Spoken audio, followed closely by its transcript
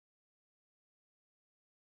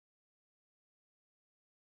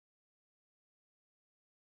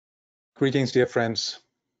Greetings, dear friends.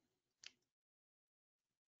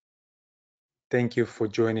 Thank you for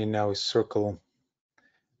joining our circle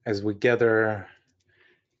as we gather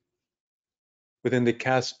within the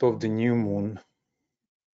cusp of the new moon,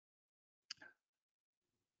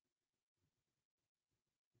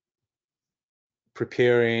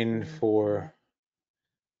 preparing for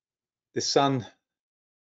the sun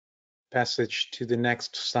passage to the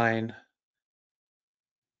next sign,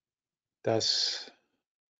 thus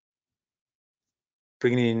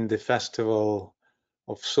bringing the festival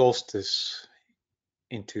of solstice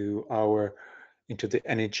into the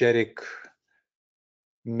energetic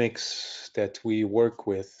mix that we work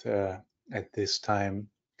with at this time.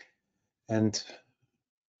 And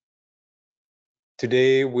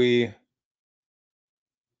today we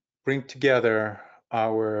bring together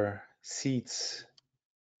our seeds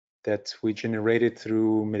that we generated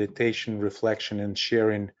through meditation, reflection, and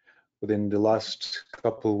sharing within the last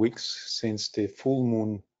couple of weeks since the full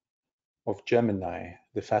moon of Gemini,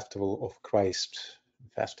 the festival of Christ,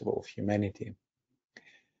 festival of humanity.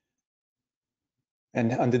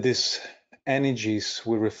 And under these energies,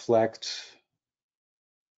 we reflect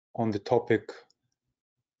on the topic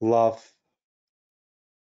love,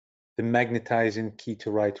 the magnetizing key to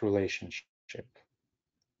right relationship.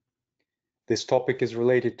 This topic is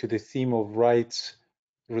related to the theme of right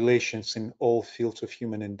relations in all fields of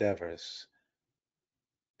human endeavors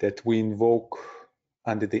that we invoke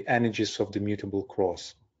under the energies of the mutable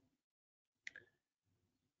cross.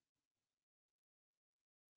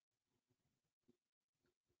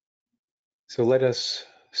 So let us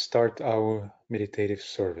start our meditative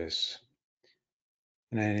service.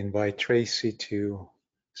 And I invite Tracy to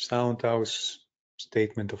sound our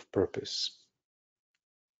statement of purpose.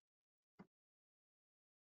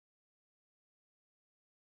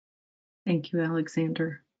 Thank you,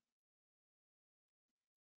 Alexander.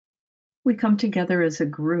 We come together as a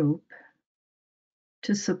group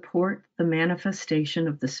to support the manifestation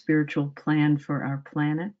of the spiritual plan for our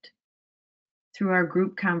planet through our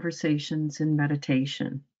group conversations and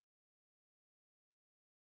meditation,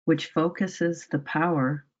 which focuses the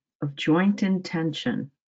power of joint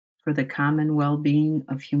intention for the common well-being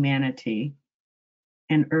of humanity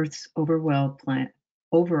and Earth's overall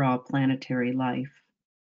planetary life,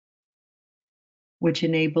 which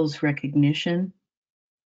enables recognition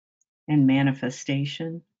and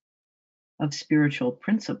manifestation of spiritual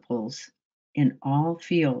principles in all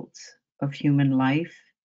fields of human life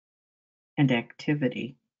and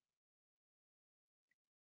activity,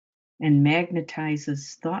 and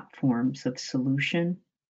magnetizes thought forms of solution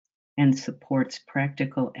and supports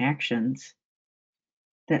practical actions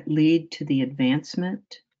that lead to the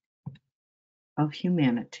advancement of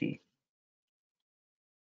humanity.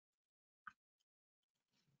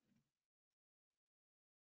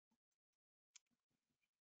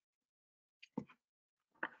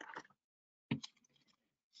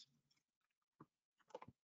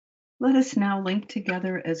 Let us now link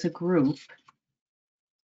together as a group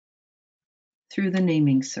through the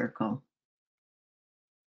naming circle.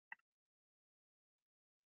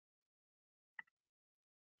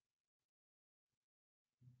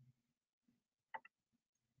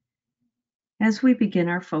 As we begin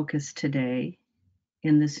our focus today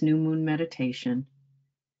in this new moon meditation,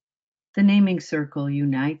 the naming circle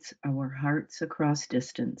unites our hearts across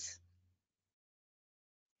distance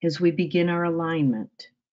as we begin our alignment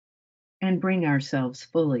and bring ourselves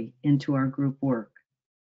fully into our group work.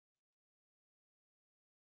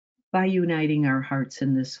 By uniting our hearts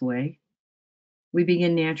in this way, we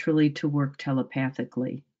begin naturally to work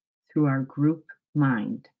telepathically through our group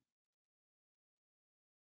mind.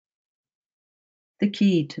 The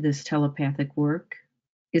key to this telepathic work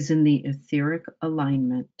is in the etheric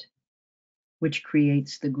alignment, which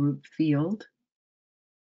creates the group field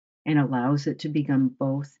and allows it to become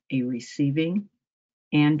both a receiving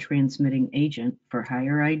and transmitting agent for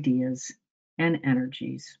higher ideas and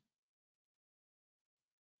energies.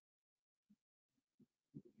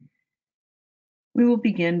 We will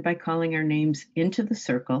begin by calling our names into the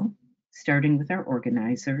circle, starting with our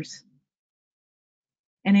organizers.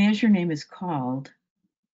 And as your name is called,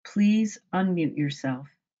 please unmute yourself.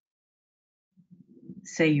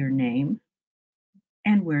 Say your name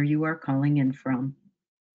and where you are calling in from.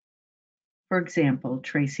 For example,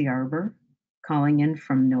 Tracy Arbor, calling in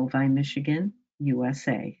from Novi, Michigan,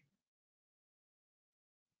 USA.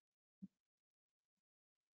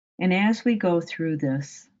 And as we go through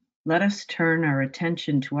this, let us turn our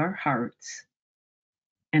attention to our hearts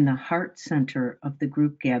and the heart center of the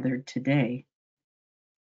group gathered today,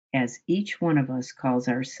 as each one of us calls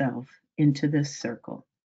ourselves into this circle.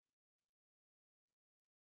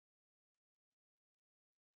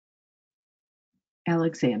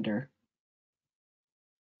 Alexander.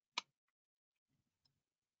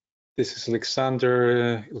 This is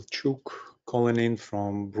Alexander Ilchuk calling in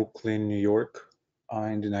from Brooklyn, New York,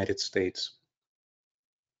 in the United States.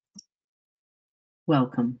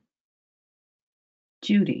 Welcome.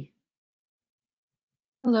 Judy.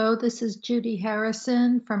 Hello, this is Judy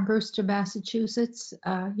Harrison from Brewster, Massachusetts,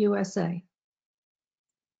 USA.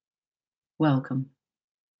 Welcome.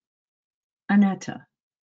 Anetta.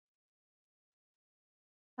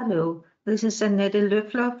 Hello, this is Annette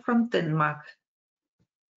Løfler from Denmark.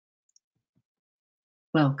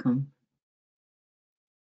 Welcome.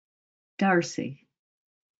 Darcy.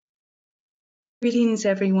 Greetings,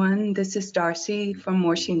 everyone. This is Darcy from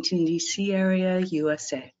Washington, D.C. area,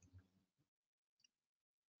 USA.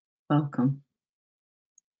 Welcome.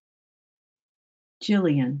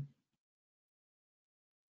 Jillian.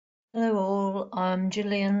 Hello all, I'm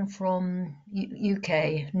Gillian from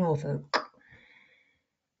UK, Norfolk.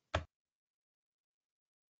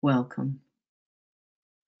 Welcome.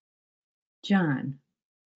 John.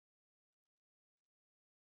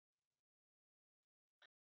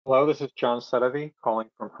 Hello, this is John Sudovy calling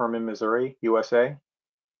from Herman, Missouri, USA.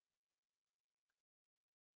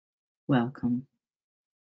 Welcome.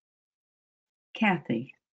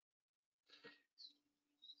 Kathy.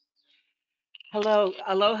 Hello,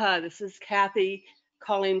 aloha. This is Kathy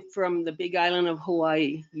calling from the Big Island of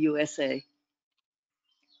Hawaii, USA.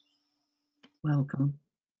 Welcome.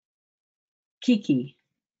 Kiki.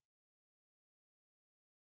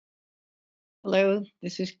 Hello,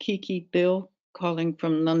 this is Kiki Bill calling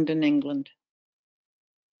from London, England.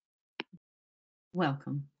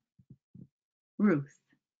 Welcome. Ruth.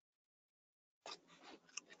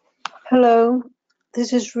 Hello,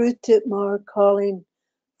 this is Ruth Dittmar calling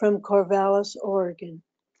from Corvallis, Oregon,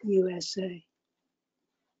 USA.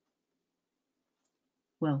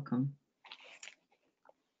 Welcome.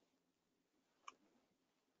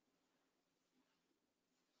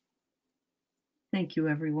 Thank you,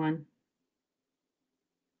 everyone.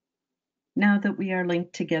 Now that we are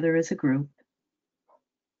linked together as a group,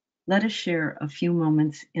 let us share a few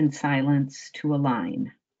moments in silence to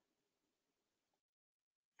align,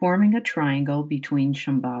 forming a triangle between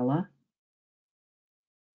Shambhala,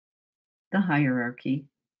 the hierarchy,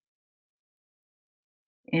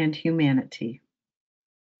 and humanity.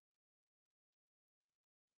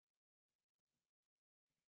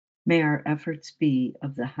 May our efforts be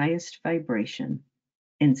of the highest vibration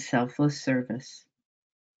in selfless service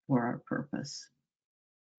for our purpose.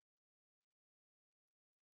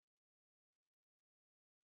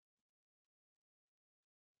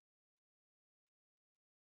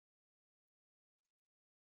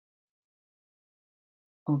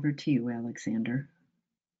 Over to you, Alexander.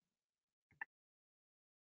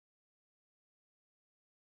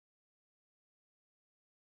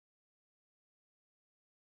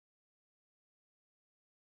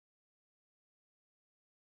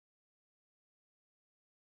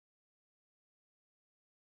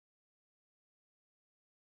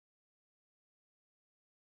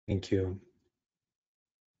 Thank you.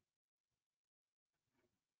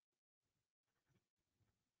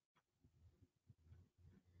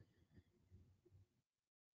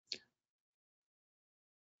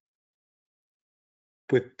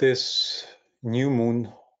 With this new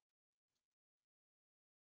moon,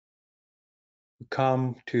 we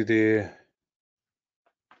come to the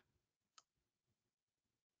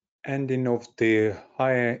ending of the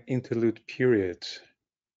higher interlude period,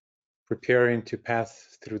 preparing to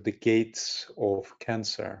pass through the gates of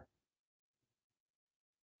Cancer,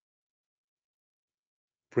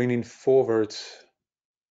 bringing forward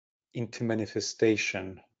into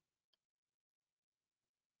manifestation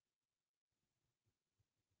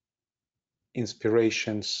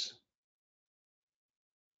inspirations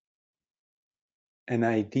and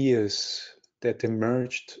ideas that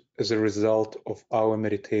emerged as a result of our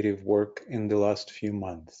meditative work in the last few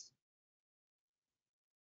months.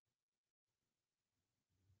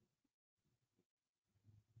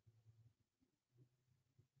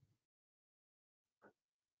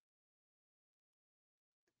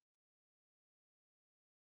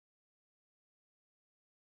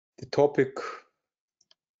 The topic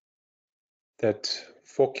that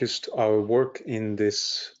focused our work in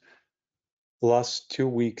this last 2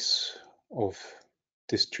 weeks of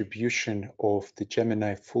distribution of the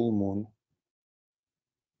Gemini full moon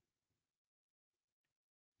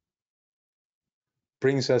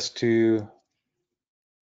brings us to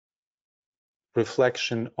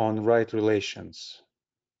reflection on right relations.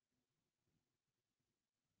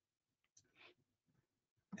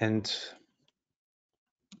 And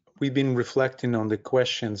we've been reflecting on the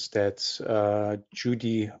questions that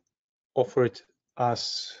Judy offered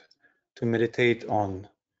us to meditate on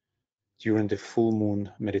during the full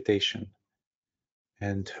moon meditation.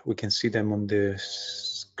 And we can see them on the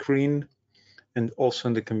screen and also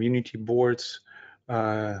on the community boards.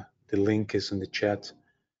 The link is in the chat.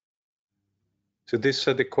 So these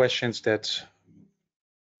are the questions that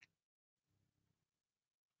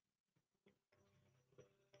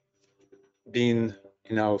been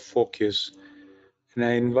in our focus. And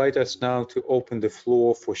I invite us now to open the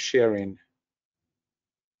floor for sharing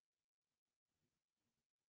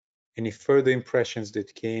any further impressions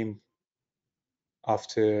that came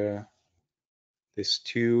after these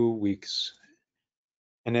 2 weeks.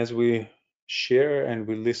 And as we share and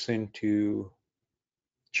we listen to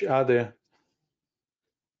each other,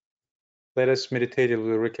 let us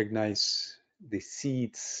meditatively recognize the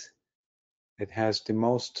seeds that has the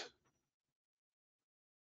most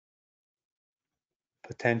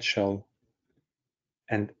potential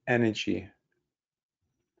and energy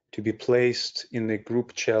to be placed in the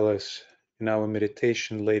group chalice in our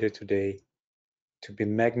meditation later today, to be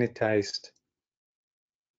magnetized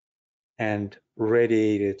and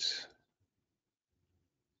radiated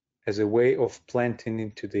as a way of planting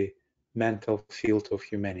into the mental field of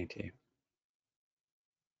humanity.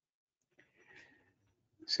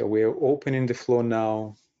 So we are opening the floor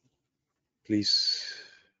now. Please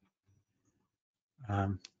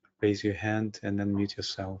raise your hand and unmute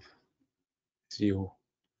yourself as you're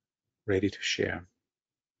ready to share.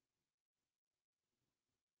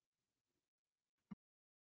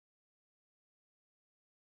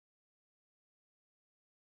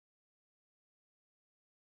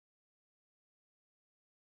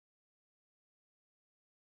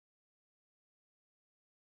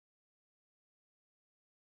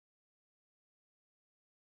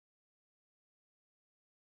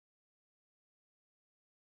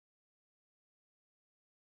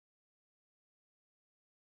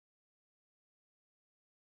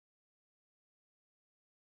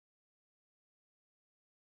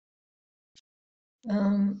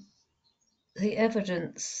 The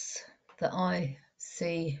evidence that I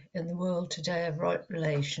see in the world today of right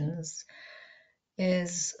relations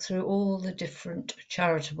is through all the different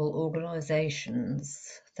charitable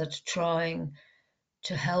organisations that are trying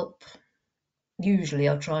to help, usually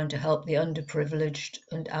are trying to help the underprivileged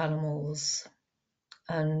and animals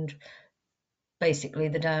and basically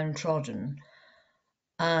the downtrodden.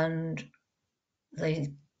 And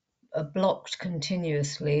they are blocked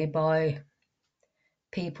continuously by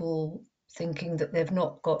people thinking that they've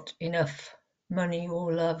not got enough money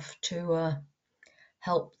or love to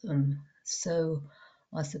help them. So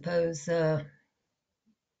I suppose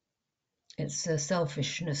it's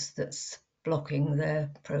selfishness that's blocking their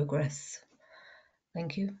progress.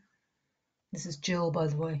 Thank you. This is Jill, by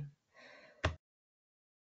the way.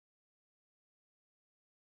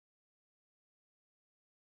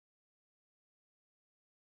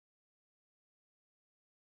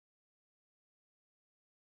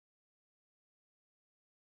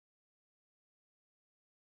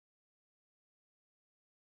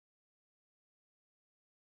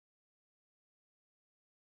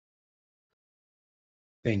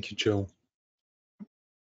 Thank you, Joe.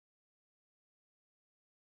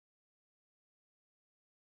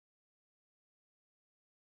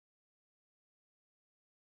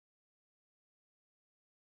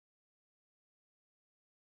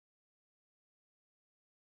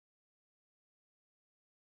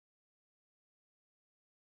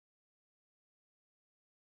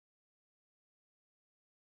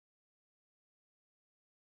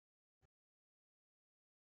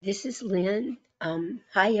 This is Lynn.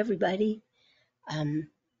 Hi, everybody.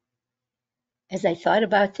 As I thought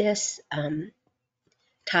about this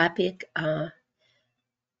topic,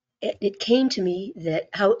 it came to me that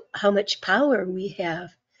how much power we have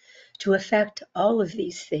to affect all of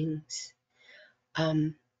these things.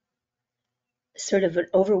 Sort of an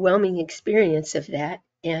overwhelming experience of that.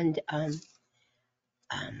 And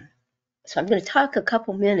so I'm going to talk a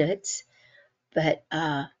couple minutes, but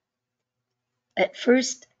at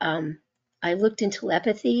first, I looked into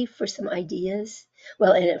telepathy for some ideas.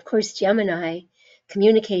 Well, and of course, Gemini,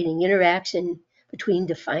 communicating, interaction between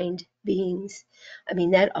defined beings. I mean,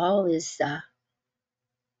 that all is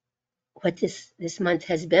what this month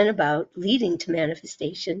has been about, leading to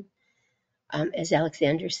manifestation, as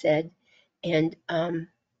Alexander said. And I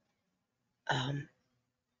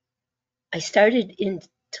started in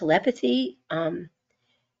telepathy. Here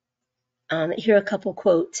are a couple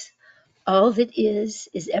quotes. All that is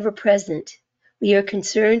ever present. We are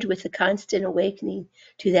concerned with the constant awakening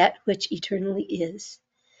to that which eternally is.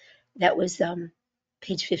 That was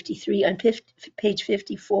page 53. On page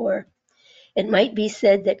 54, it might be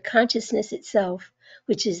said that consciousness itself,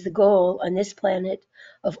 which is the goal on this planet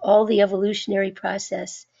of all the evolutionary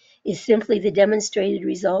process, is simply the demonstrated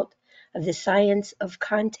result of the science of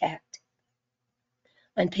contact.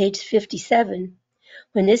 On page 57,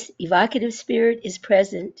 when this evocative spirit is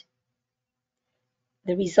present,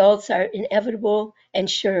 the results are inevitable and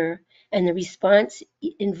sure, and the response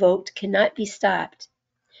invoked cannot be stopped.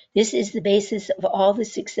 This is the basis of all the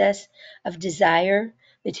success of desire,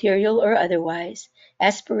 material or otherwise,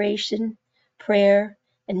 aspiration, prayer,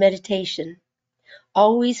 and meditation.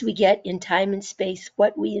 Always we get in time and space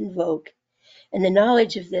what we invoke, and the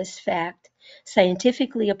knowledge of this fact,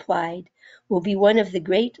 scientifically applied, will be one of the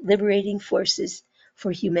great liberating forces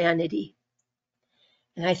for humanity.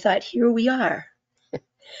 And I thought, here we are,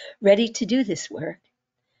 ready to do this work.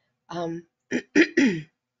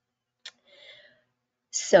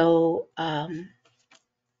 So I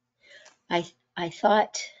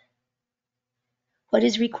thought, what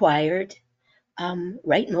is required?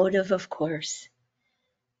 Right motive, of course.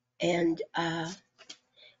 And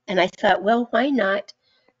I thought, well, why not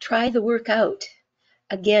try the work out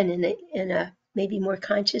again in a maybe more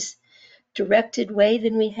conscious, directed way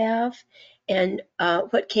than we have. And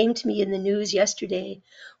what came to me in the news yesterday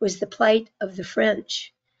was the plight of the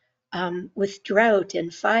French with drought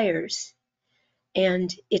and fires.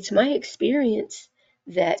 And it's my experience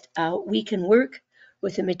that we can work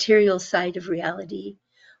with the material side of reality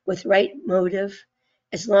with right motive,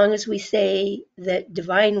 as long as we say that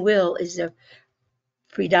divine will is a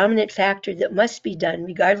predominant factor that must be done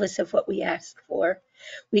regardless of what we ask for.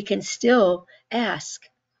 We can still ask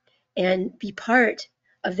and be part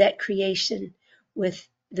of that creation with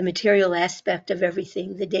the material aspect of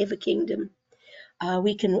everything, the Deva kingdom.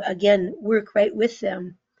 We can, again, work right with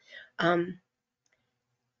them.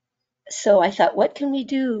 So I thought, what can we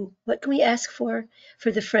do? What can we ask for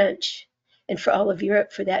the French and for all of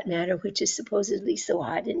Europe, for that matter, which is supposedly so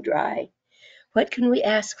hot and dry? What can we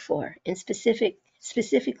ask for, and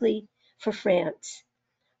specifically for France?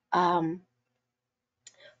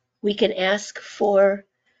 We can ask for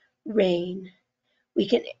rain. We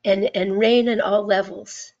can and rain on all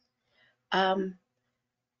levels of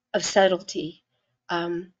subtlety.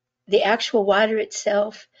 The actual water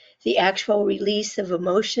itself, the actual release of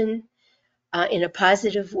emotion in a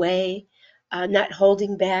positive way, not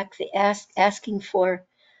holding back, the asking for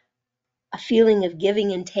a feeling of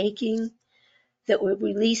giving and taking that would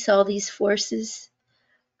release all these forces,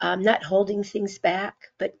 not holding things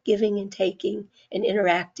back, but giving and taking and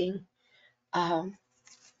interacting.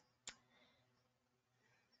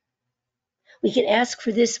 We can ask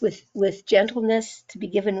for this with gentleness, to be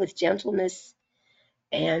given with gentleness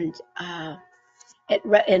and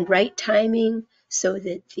and right timing, so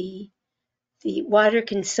that the water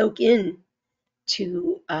can soak in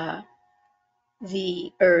to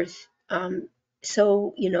the earth.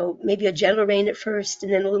 So, maybe a gentle rain at first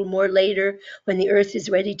and then a little more later when the earth is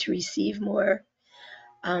ready to receive more.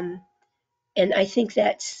 And I think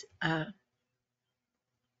that's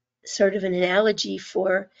sort of an analogy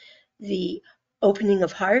for the opening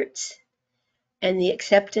of hearts and the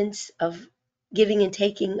acceptance of giving and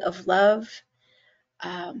taking of love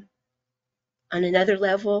on another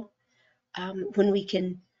level. When we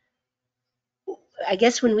can, I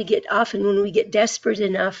guess when we get desperate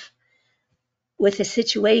enough with a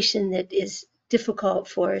situation that is difficult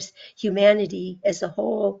for us, humanity as a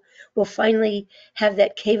whole will finally have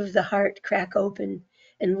that cave of the heart crack open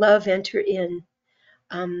and love enter in.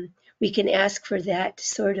 We can ask for that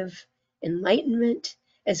sort of enlightenment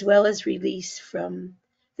as well as release from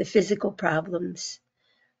the physical problems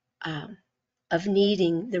of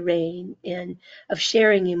needing the rain and of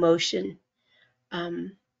sharing emotion,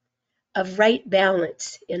 of right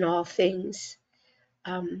balance in all things,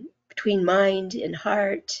 between mind and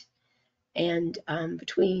heart, and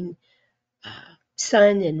between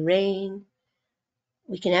sun and rain.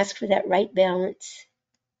 We can ask for that right balance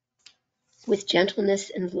with gentleness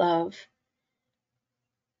and love.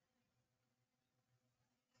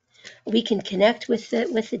 We can connect with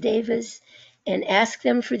the devas and ask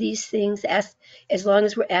them for these things, as long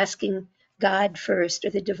as we're asking God first, or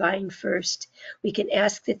the divine first. We can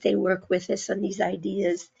ask that they work with us on these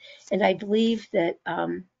ideas. And I believe that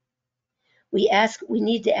we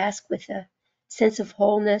need to ask with a sense of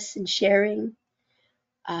wholeness and sharing.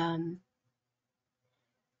 Let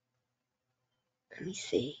me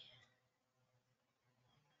see.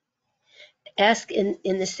 Ask in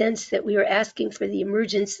the sense that we are asking for the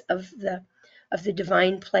emergence of the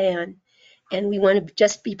divine plan, and we want to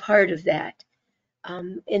just be part of that.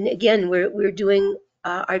 And again, we're doing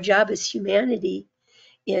our job as humanity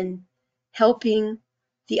in helping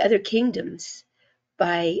the other kingdoms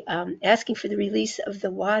by asking for the release of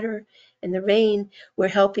the water and the rain. We're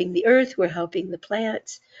helping the earth, we're helping the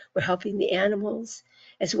plants, we're helping the animals,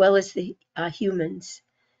 as well as the humans.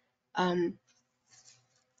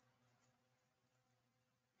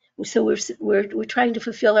 So we're trying to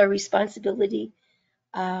fulfill our responsibility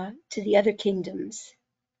to the other kingdoms.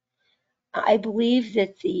 I believe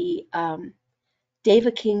that the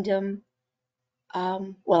Deva kingdom,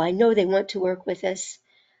 well, I know they want to work with us,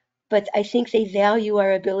 but I think they value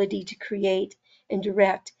our ability to create and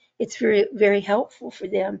direct. It's very, very helpful for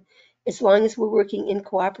them as long as we're working in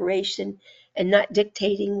cooperation and not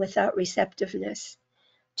dictating without receptiveness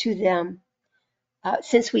to them.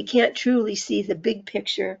 Since we can't truly see the big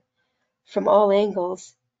picture from all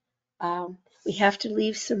angles, we have to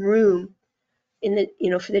leave some room in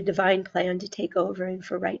the, for the divine plan to take over and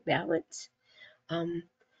for right balance. Um,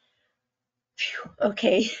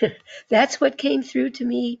 okay, that's what came through to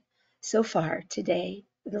me so far today,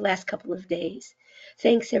 in the last couple of days.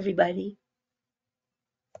 Thanks, everybody.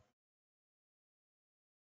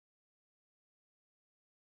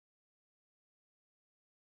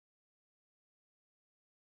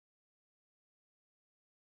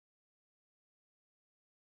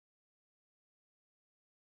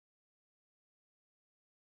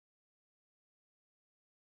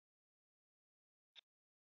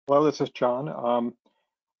 Hello, this is John.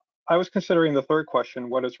 I was considering the third question,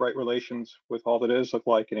 what does right relations with all that is look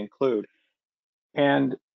like and include?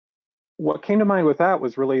 And what came to mind with that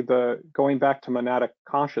was really the going back to monadic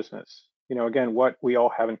consciousness. Again, what we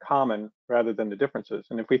all have in common rather than the differences.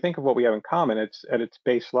 And if we think of what we have in common, it's at its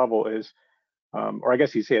base level is, or I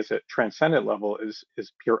guess you say it's at transcendent level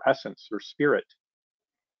is pure essence or spirit.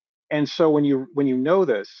 And so when you know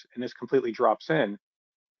this and this completely drops in,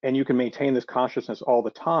 and you can maintain this consciousness all the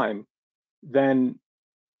time, then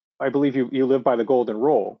I believe you live by the golden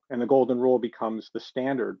rule, and the golden rule becomes the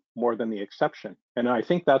standard more than the exception. And I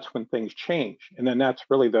think that's when things change. And then that's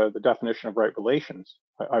really the definition of right relations,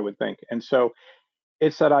 I would think. And so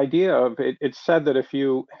it's that idea of it's said that if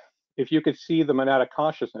you could see the monadic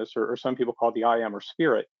consciousness, or some people call it the I am or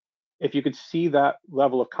spirit, if you could see that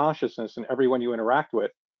level of consciousness in everyone you interact with,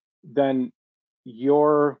 then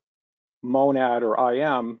your monad or I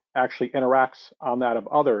am actually interacts on that of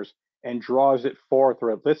others and draws it forth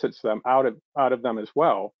or elicits them out of them as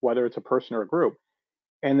well, whether it's a person or a group.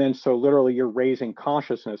 And then so literally you're raising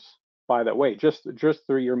consciousness by that way, just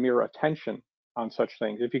through your mere attention on such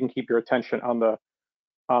things. If you can keep your attention on the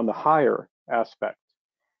higher aspect.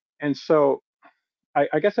 And so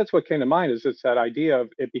I guess that's what came to mind is it's that idea of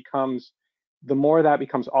it becomes, the more that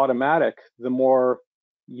becomes automatic, the more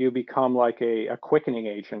you become like a quickening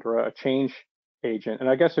agent or a change agent. And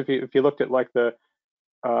I guess if you looked at like the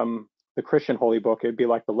Christian holy book, it'd be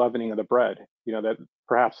like the leavening of the bread. That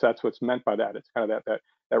perhaps that's what's meant by that. It's kind of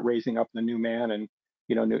that raising up the new man and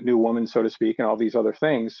new woman, so to speak, and all these other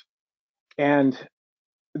things. And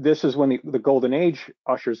this is when the golden age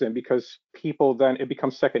ushers in, because people then, it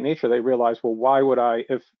becomes second nature. They realize, well, why would I,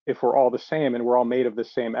 if we're all the same and we're all made of the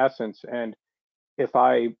same essence, and if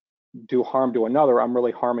I do harm to another, I'm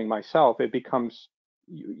really harming myself. It becomes,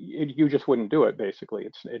 you just wouldn't do it, basically.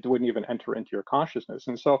 It wouldn't even enter into your consciousness.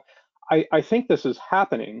 And so I think this is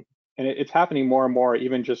happening, and it's happening more and more,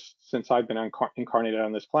 even just since I've been incarnated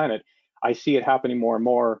on this planet. I see it happening more and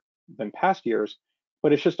more than past years,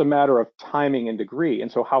 but it's just a matter of timing and degree.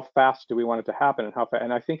 And so how fast do we want it to happen, and how fast?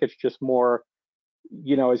 And I think it's just more,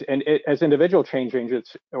 as individual change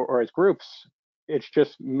agents or as groups, it's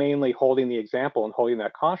just mainly holding the example and holding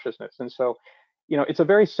that consciousness. And so, it's a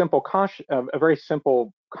very simple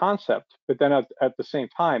concept, but then at the same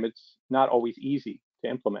time, it's not always easy to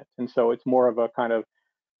implement. And so it's more of a kind of,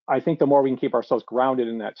 I think the more we can keep ourselves grounded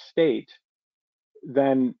in that state,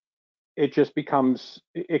 then it just becomes,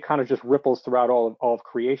 it kind of just ripples throughout all of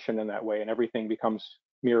creation in that way, and everything becomes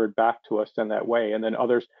mirrored back to us in that way. And then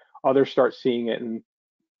others start seeing it and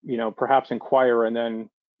perhaps inquire, and then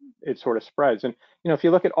it sort of spreads. And if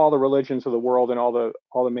you look at all the religions of the world and all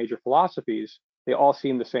the major philosophies, they all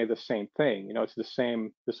seem to say the same thing. It's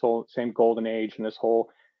this whole same golden age and this whole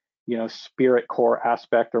spirit core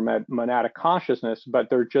aspect or monadic consciousness, but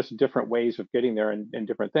they're just different ways of getting there and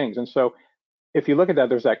different things. And so if you look at that,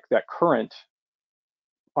 there's that current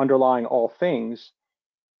underlying all things,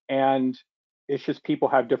 and it's just people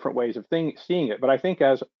have different ways of seeing it. But I think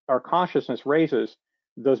as our consciousness raises,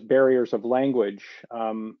 those barriers of language,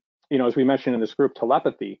 as we mentioned in this group,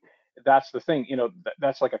 telepathy, that's the thing,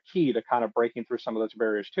 that's like a key to kind of breaking through some of those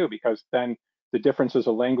barriers too, because then the differences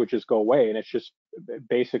of languages go away, and it's just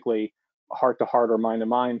basically heart-to-heart or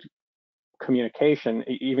mind-to-mind communication,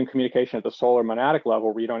 even communication at the solar monadic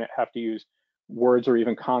level, where you don't have to use words or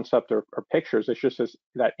even concept or pictures. It's just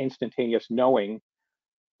that instantaneous knowing,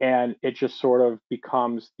 and it just sort of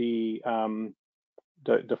becomes the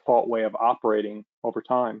default way of operating over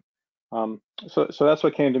time. So that's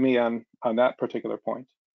what came to me on that particular point.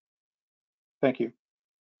 Thank you.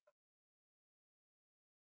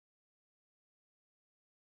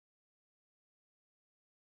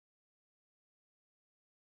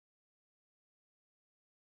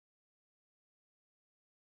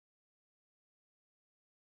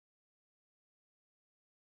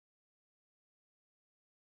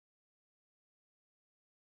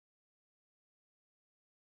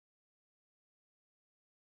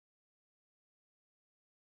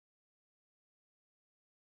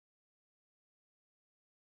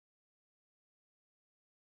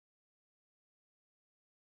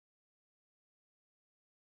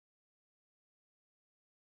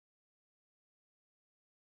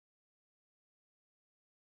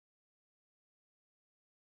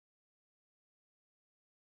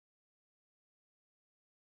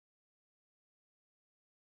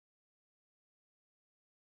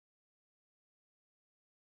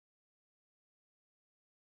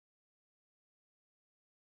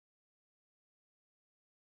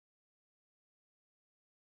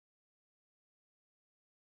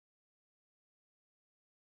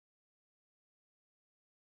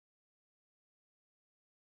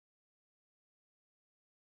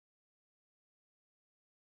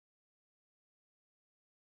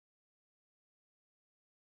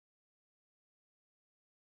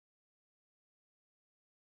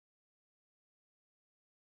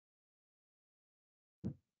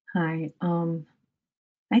 Hi.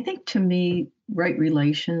 I think to me, right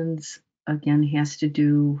relations again has to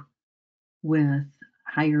do with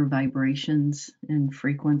higher vibrations and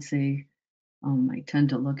frequency. I tend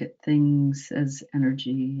to look at things as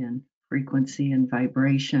energy and frequency and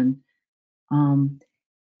vibration. And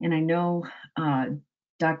I know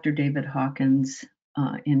Dr. David Hawkins,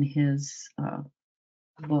 in his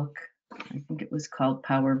book, I think it was called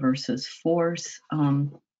Power versus Force,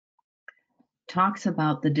 talks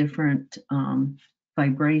about the different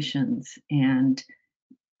vibrations and,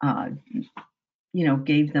 uh,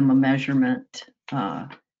 gave them a measurement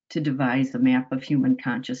to devise a map of human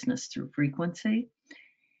consciousness through frequency.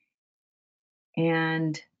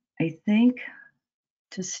 And I think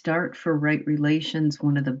to start for right relations,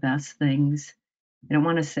 one of the best things I don't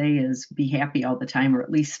want to say is be happy all the time or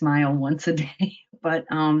at least smile once a day, but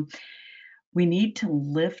we need to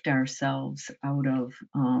lift ourselves out of,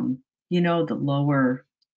 the lower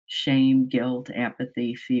shame, guilt,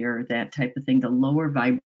 apathy, fear, that type of thing, the lower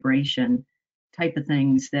vibration type of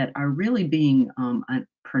things that are really being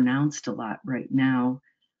pronounced a lot right now,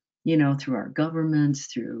 through our governments,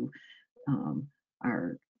 through um,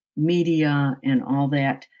 our media and all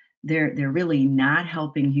that. They're really not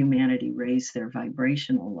helping humanity raise their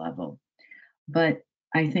vibrational level. But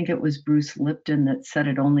I think it was Bruce Lipton that said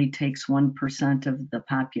it only takes 1% of the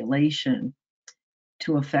population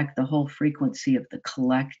to affect the whole frequency of the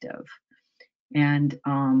collective. And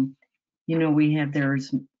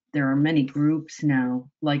there are many groups now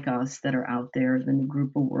like us that are out there, the new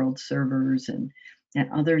group of world servers and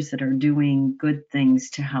others that are doing good things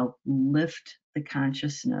to help lift the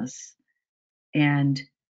consciousness. And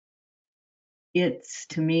it's,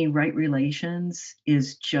 to me, right relations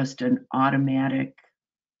is just an automatic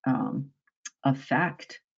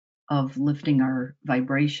effect of lifting our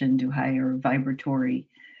vibration to higher vibratory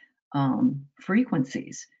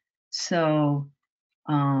frequencies. So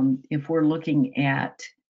if we're looking at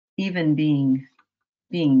even being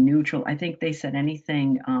neutral, I think they said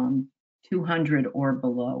anything 200 or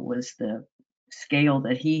below was the scale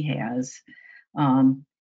that he has.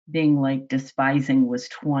 Being like despising was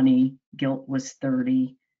 20, guilt was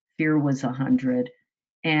 30, fear was 100.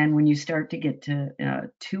 And when you start to get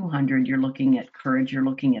to 200, you're looking at courage, you're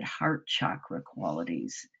looking at heart chakra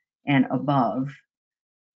qualities, and above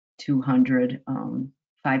 200,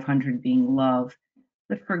 500 being love,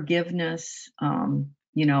 the forgiveness,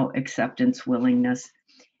 acceptance, willingness,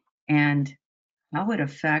 and how it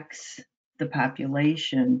affects the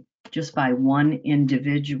population just by one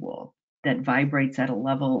individual that vibrates at a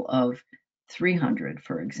level of 300,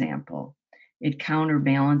 for example. It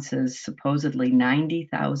counterbalances supposedly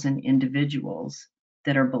 90,000 individuals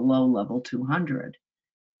that are below level 200.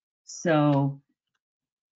 So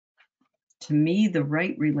to me, the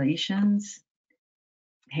right relations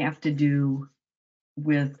have to do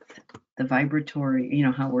with the vibratory,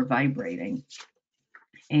 how we're vibrating.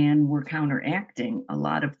 And we're counteracting a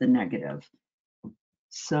lot of the negative.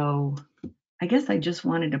 So I guess I just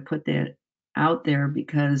wanted to put that out there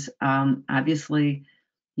because obviously,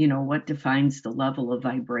 you know, what defines the level of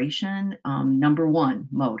vibration? Number one,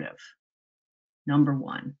 motive. Number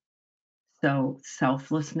one. So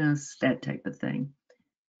selflessness, that type of thing,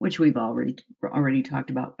 which we've already talked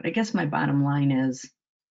about. But I guess my bottom line is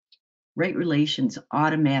right relations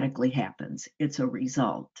automatically happens. It's a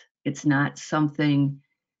result. It's not something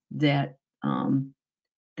that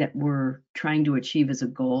that we're trying to achieve as a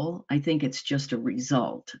goal. I think it's just a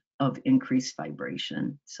result of increased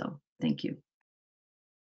vibration. So thank you.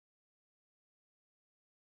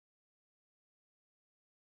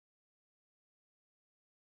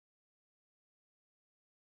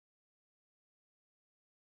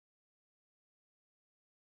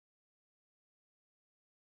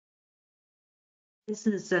 This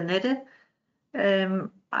is Annette.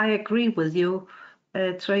 I agree with you,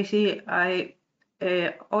 Tracy. I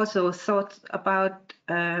also thought about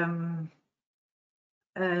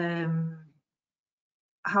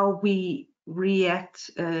how we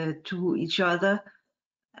react to each other.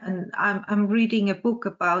 And I'm reading a book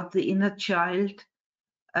about the inner child,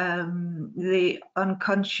 the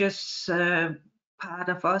unconscious part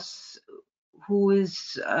of us who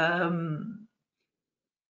is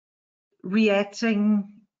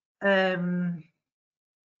reacting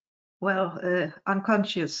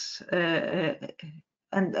unconscious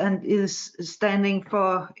and is standing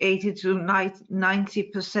for 80 to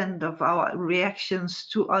 90% of our reactions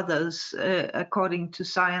to others, according to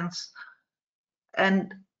science.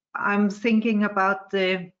 And I'm thinking about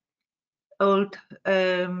the old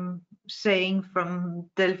saying from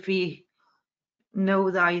Delphi,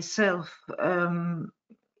 know thyself.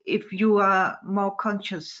 If you are more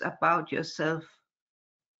conscious about yourself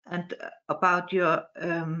and about your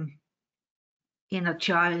inner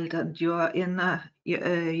child and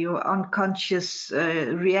your unconscious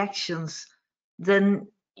reactions, then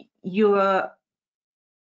your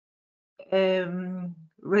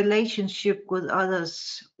relationship with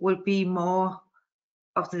others will be more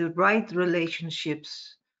of the right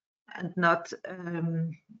relationships and not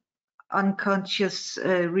unconscious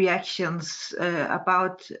reactions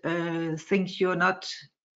about things you're not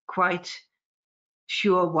quite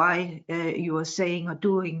sure why you are saying or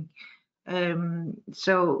doing.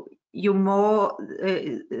 So you more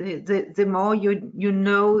the more you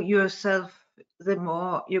know yourself, the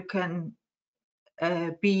more you can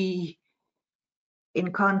be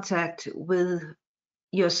in contact with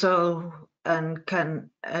your soul and can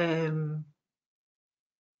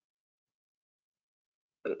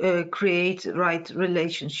create right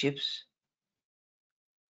relationships.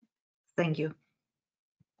 Thank you.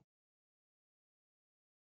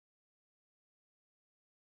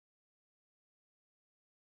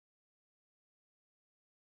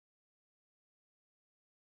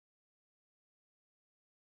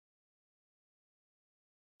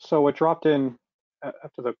 So what dropped in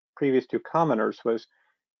after the previous two commenters was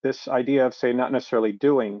this idea of, say, not necessarily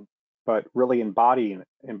doing, but really embodying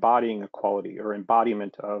a quality or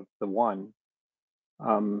embodiment of the one.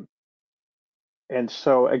 And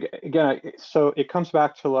so again, so it comes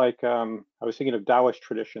back to like I was thinking of Taoist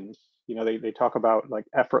traditions. You know, they talk about like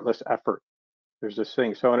effortless effort. There's this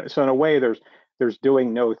thing. So in a way, there's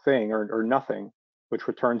doing no thing or nothing, which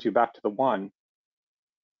returns you back to the one,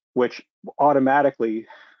 which automatically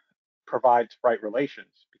provides right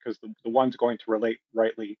relations because the one's going to relate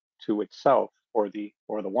rightly to itself or the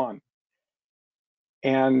one.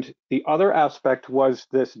 And the other aspect was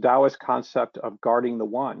this Taoist concept of guarding the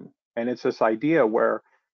one. And it's this idea where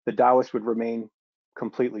the Taoist would remain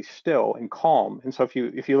completely still and calm. And so if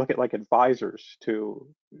you look at like advisors to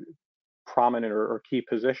prominent or key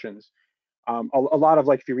positions, a lot of,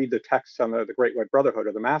 like, if you read the texts on the Great White Brotherhood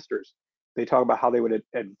or the Masters, they talk about how they would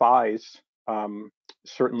advise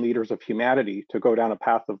certain leaders of humanity to go down a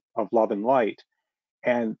path of love and light,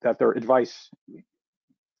 and that their advice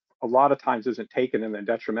a lot of times isn't taken, and then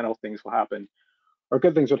detrimental things will happen or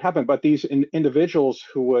good things would happen. But these individuals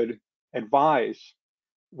who would advise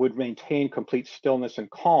would maintain complete stillness and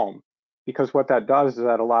calm, because what that does is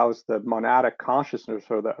that allows the monadic consciousness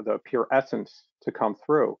or the pure essence to come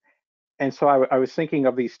through. And so I was thinking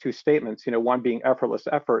of these two statements, you know, one being effortless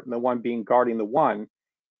effort and the one being guarding the one.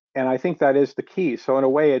 And I think that is the key. So in a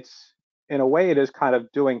way, it is kind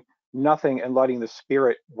of doing nothing and letting the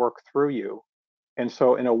spirit work through you. And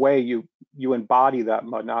so in a way, you embody that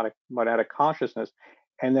monadic consciousness,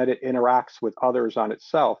 and that it interacts with others on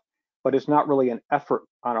itself. But it's not really an effort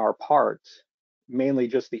on our parts. Mainly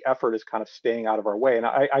just the effort is kind of staying out of our way. And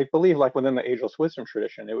I believe, like within the ageless wisdom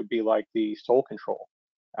tradition, it would be like the soul control.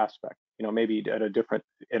 aspect. You know, maybe at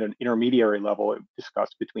an intermediary level,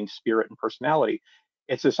 discussed between spirit and personality.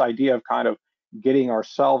 It's this idea of kind of getting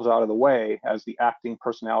ourselves out of the way as the acting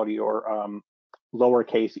personality, or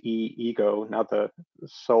lowercase e ego, not the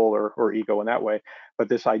soul or ego in that way, but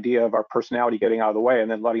this idea of our personality getting out of the way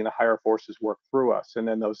and then letting the higher forces work through us. And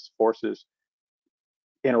then those forces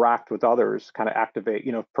interact with others, kind of activate,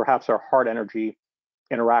 you know, perhaps our heart energy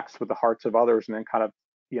interacts with the hearts of others and then kind of,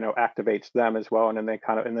 you know, activates them as well. And then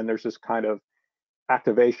and then there's this kind of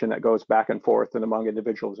activation that goes back and forth and among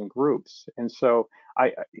individuals and groups. And so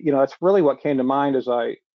you know, that's really what came to mind as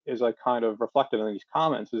I kind of reflected on these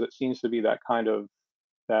comments, is it seems to be that kind of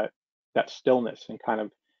that stillness and kind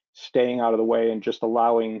of staying out of the way and just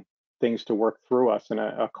allowing things to work through us in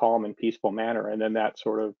a calm and peaceful manner. And then that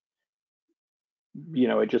sort of, you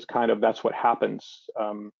know, it just kind of, that's what happens,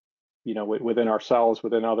 you know, within ourselves,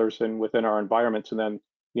 within others, and within our environments, and then,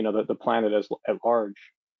 you know, the planet at large.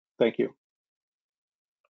 Thank you.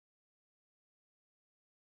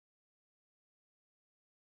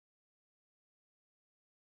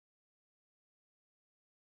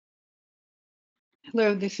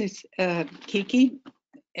 Hello, this is Kiki.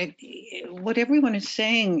 What everyone is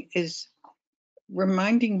saying is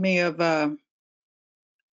reminding me of a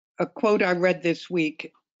quote I read this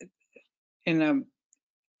week in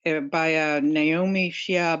by Naomi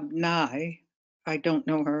Shihab Nye. I don't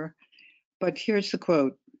know her, but here's the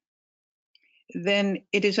quote. Then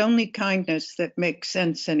it is only kindness that makes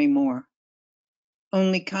sense anymore.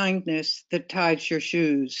 Only kindness that ties your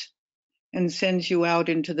shoes and sends you out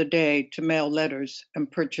into the day to mail letters and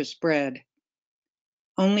purchase bread.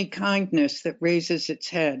 Only kindness that raises its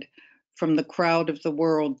head from the crowd of the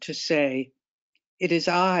world to say, "It is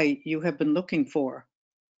I you have been looking for,"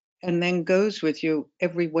 and then goes with you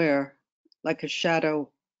everywhere like a shadow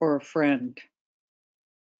or a friend.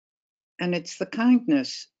 And it's the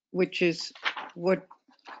kindness, which is what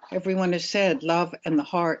everyone has said, love and the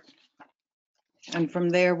heart. And from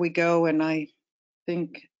there we go, and I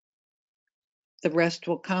think the rest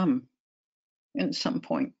will come at some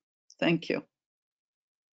point. Thank you.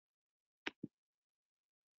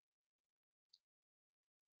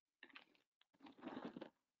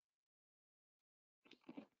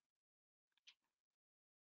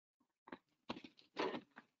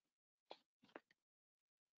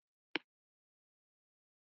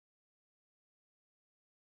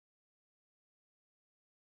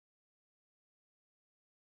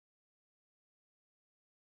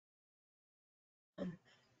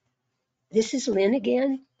 This is Lynn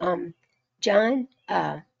again. John,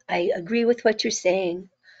 I agree with what you're saying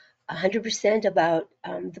 100% about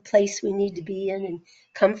the place we need to be in and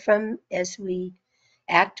come from as we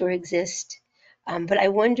act or exist. But I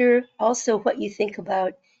wonder also what you think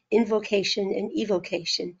about invocation and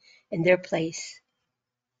evocation and their place.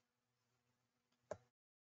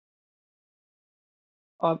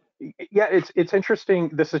 Yeah, it's interesting.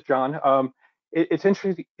 This is John. It's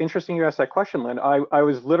interesting you asked that question, Lynn. I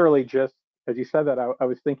was literally just, as you said that, I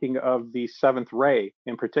was thinking of the seventh ray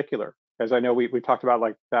in particular, as I know we talked about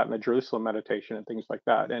like that in the Jerusalem meditation and things like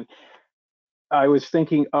that. And I was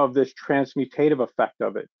thinking of this transmutative effect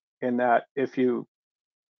of it, in that if you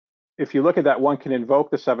look at that, one can invoke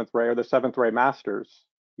the seventh ray or the seventh ray masters.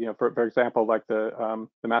 You know, for example, like the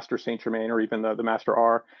Master Saint Germain, or even the Master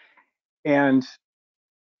R, and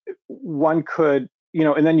one could, you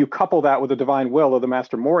know, and then you couple that with the divine will of the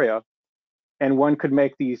Master Moria, and one could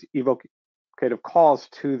make these evocative calls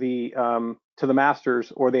to the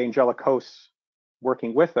masters or the angelic hosts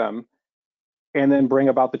working with them, and then bring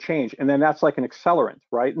about the change. And then that's like an accelerant,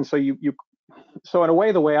 right? And so so in a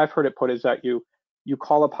way, the way I've heard it put is that you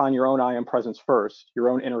call upon your own I am presence first, your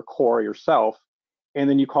own inner core, yourself, and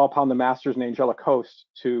then you call upon the masters and angelic hosts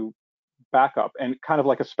to back up, and kind of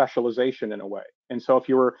like a specialization in a way. And so if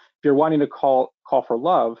you're wanting to call for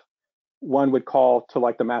love, one would call to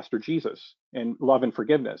like the Master Jesus and love and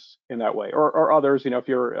forgiveness in that way, or others. You know, if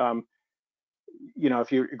you're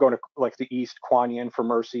if you're going to like the East, Kuan Yin for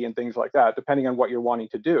mercy and things like that, depending on what you're wanting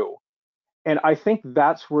to do. And I think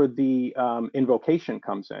that's where the invocation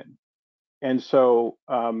comes in. And so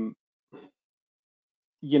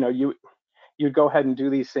you'd go ahead and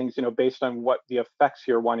do these things, you know, based on what the effects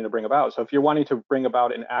you're wanting to bring about. So if you're wanting to bring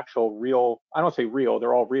about an actual real, I don't say real,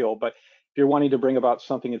 they're all real, but if you're wanting to bring about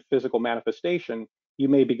something in physical manifestation, you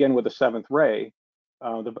may begin with the seventh ray,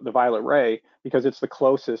 the violet ray, because it's the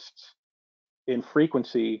closest in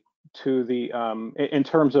frequency to the, in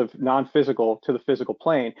terms of non-physical to the physical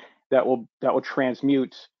plane, that will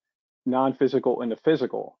transmute non-physical into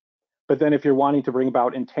physical. But then if you're wanting to bring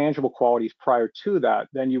about intangible qualities prior to that,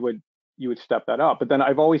 then you would step that up. But then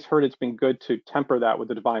I've always heard it's been good to temper that with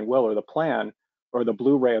the divine will or the plan or the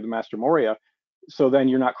blue ray of the Master Moria. So then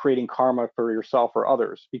you're not creating karma for yourself or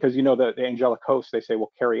others, because you know that the angelic hosts, they say,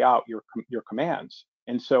 will carry out your commands.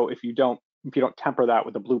 And so if you don't temper that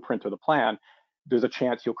with the blueprint or the plan, there's a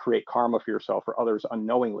chance you'll create karma for yourself or others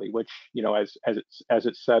unknowingly, which, you know, as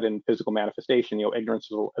it's said in physical manifestation, you know, ignorance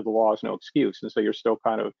of the law is no excuse. And so you're still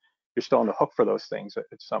on the hook for those things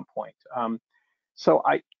at some point. So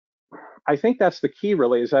I think that's the key,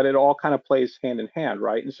 really, is that it all kind of plays hand in hand,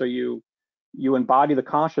 right? And so you embody the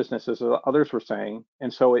consciousness, as others were saying,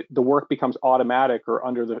 and so the work becomes automatic, or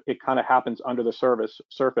it kind of happens under the surface.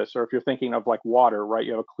 Or if you're thinking of like water, right?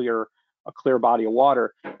 You have a clear body of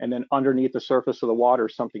water, and then underneath the surface of the water,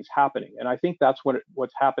 something's happening. And I think that's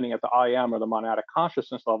what's happening at the I am or the monadic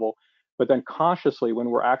consciousness level. But then consciously, when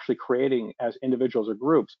we're actually creating as individuals or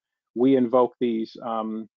groups, we invoke these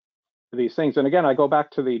things. And again, I go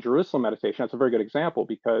back to the Jerusalem meditation. That's a very good example,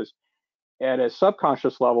 because at a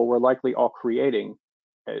subconscious level, we're likely all creating.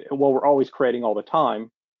 Well, we're always creating all the time,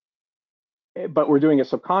 but we're doing it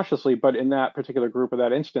subconsciously. But in that particular group, or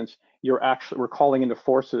that instance, we're calling into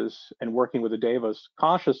forces and working with the devas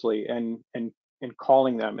consciously and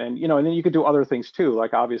calling them. And you know, and then you could do other things too,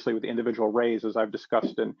 like obviously with the individual rays, as I've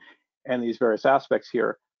discussed, and these various aspects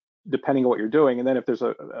here, depending on what you're doing. And then if there's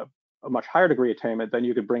a much higher degree attainment, then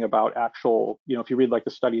you could bring about actual, you know, if you read like the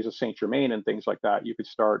studies of Saint Germain and things like that, you could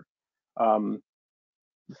start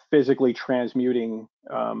physically transmuting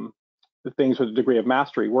the things with a degree of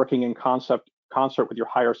mastery, working in concert with your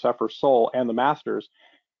higher self or soul and the masters,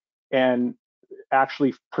 and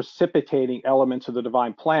actually precipitating elements of the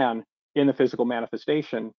divine plan in the physical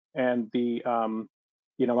manifestation. And the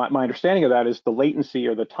you know, my understanding of that is the latency,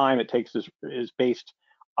 or the time it takes, is based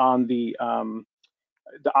on the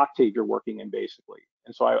octave you're working in, basically.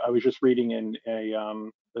 And so I was just reading in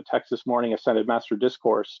the text this morning, Ascended Master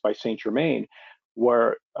Discourse by Saint Germain,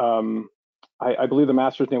 where I believe the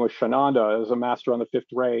master's name was Shananda, as a master on the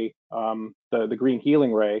fifth ray, the green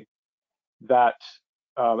healing ray, that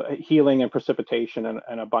healing and precipitation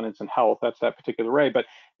and abundance and health, that's that particular ray. But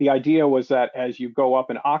the idea was that as you go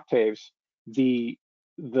up in octaves, the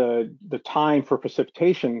time for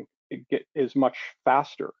precipitation is much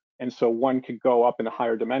faster. And so one could go up in the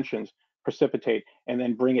higher dimensions, precipitate, and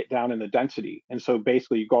then bring it down in the density. And so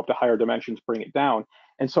basically you go up to higher dimensions, bring it down.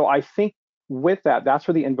 And so I think with that, that's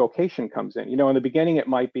where the invocation comes in. You know, in the beginning, it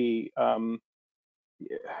might be, you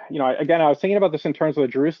know, again, I was thinking about this in terms of the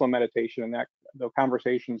Jerusalem meditation and the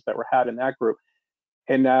conversations that were had in that group,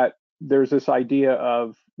 and that there's this idea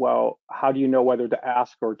of, well, how do you know whether to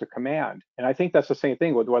ask or to command? And I think that's the same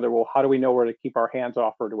thing with whether, well, how do we know where to keep our hands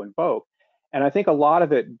off or to invoke? And I think a lot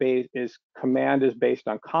of it is command is based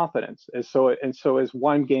on confidence. And so as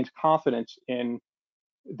one gains confidence in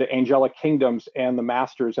the angelic kingdoms and the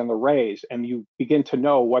masters and the rays, and you begin to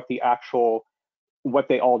know what they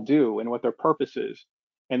all do and what their purpose is,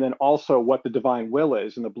 and then also what the divine will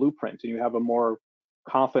is and the blueprint, and you have a more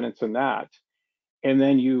confidence in that. And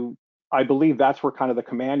then I believe that's where kind of the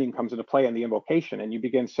commanding comes into play, and the invocation, and you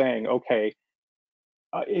begin saying, okay,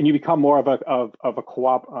 and you become more of a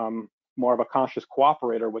conscious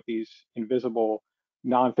cooperator with these invisible,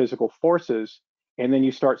 non-physical forces, and then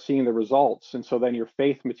you start seeing the results, and so then your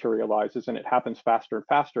faith materializes, and it happens faster and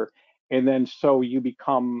faster, and then so you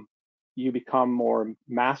become more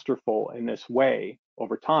masterful in this way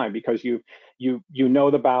over time, because you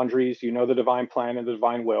know the boundaries, you know the divine plan and the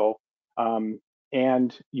divine will,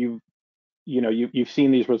 and you've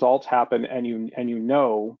seen these results happen, and you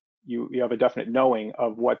have a definite knowing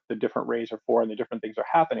of what the different rays are for and the different things are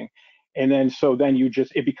happening. And then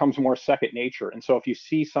it becomes more second nature. And so if you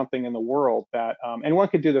see something in the world that and one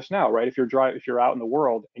could do this now, right? If you're out in the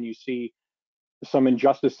world and you see some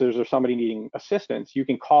injustices or somebody needing assistance, you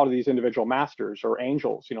can call to these individual masters or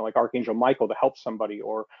angels, you know, like Archangel Michael to help somebody,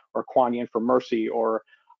 or Kuan Yin for mercy, or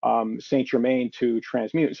Saint Germain to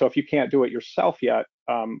transmute. So if you can't do it yourself yet,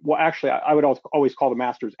 well, actually, I would always call the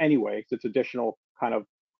masters anyway, because it's additional kind of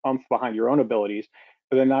oomph behind your own abilities.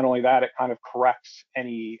 But then not only that, it kind of corrects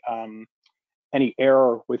any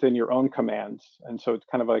error within your own commands. And so it's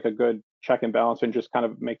kind of like a good check and balance, and just kind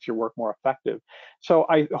of makes your work more effective. So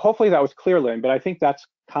hopefully that was clear, Lynn, but I think that's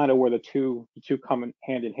kind of where the two come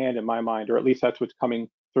hand in hand in my mind, or at least that's what's coming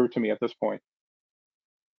through to me at this point.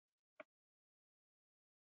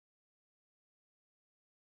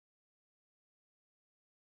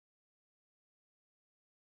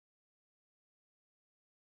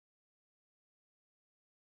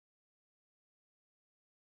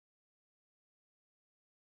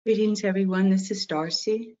 Greetings, everyone. This is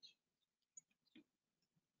Darcy.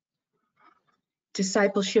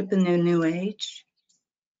 Discipleship in the New Age.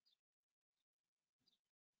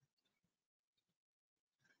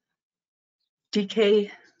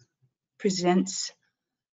 DK presents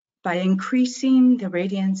by increasing the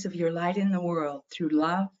radiance of your light in the world through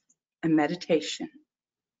love and meditation,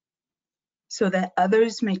 so that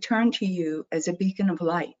others may turn to you as a beacon of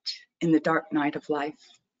light in the dark night of life,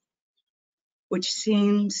 which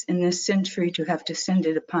seems in this century to have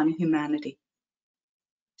descended upon humanity.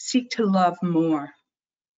 Seek to love more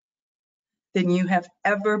than you have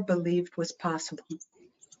ever believed was possible,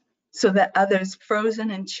 so that others frozen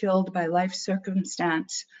and chilled by life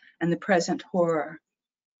circumstance and the present horror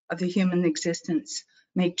of the human existence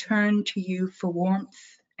may turn to you for warmth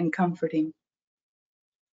and comforting.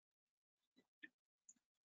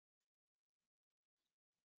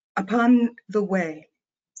 Upon the way,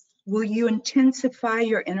 will you intensify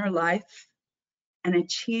your inner life and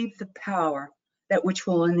achieve the power that which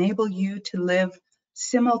will enable you to live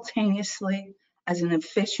simultaneously as an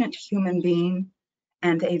efficient human being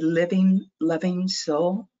and a living, loving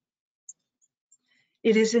soul?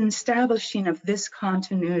 It is in establishing of this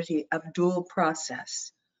continuity of dual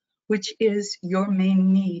process, which is your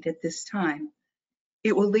main need at this time.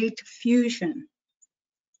 It will lead to fusion,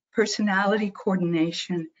 personality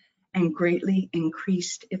coordination, and greatly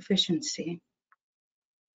increased efficiency.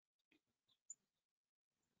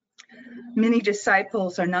 Many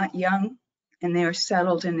disciples are not young and they are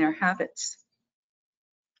settled in their habits.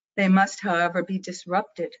 They must, however, be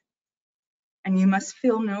disrupted, and you must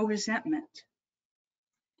feel no resentment.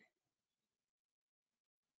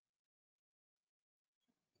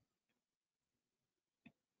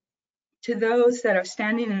 To those that are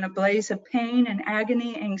standing in a blaze of pain and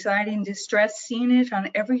agony, anxiety and distress, seeing it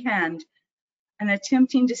on every hand, and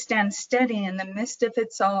attempting to stand steady in the midst of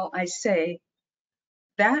it all, I say,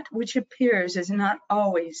 that which appears is not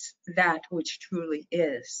always that which truly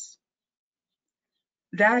is.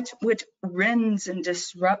 That which rends and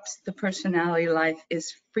disrupts the personality life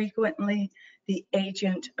is frequently the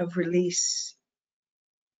agent of release.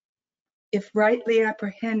 If rightly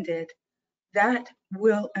apprehended, that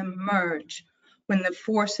will emerge when the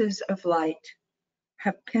forces of light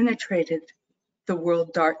have penetrated the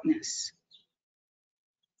world darkness.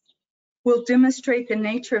 Will demonstrate the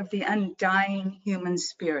nature of the undying human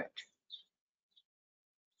spirit.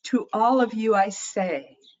 To all of you I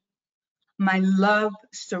say, my love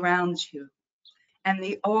surrounds you, and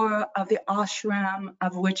the aura of the ashram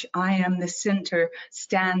of which I am the center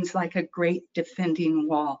stands like a great defending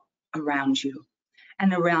wall around you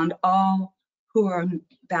and around all who are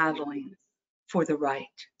battling for the right.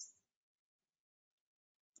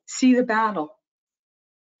 See the battle.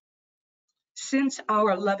 Sense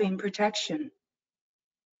our loving protection.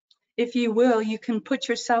 If you will, you can put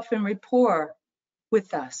yourself in rapport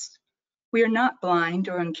with us. We are not blind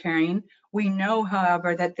or uncaring. We know,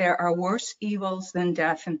 however, that there are worse evils than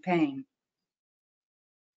death and pain.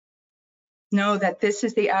 Know that this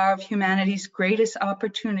is the hour of humanity's greatest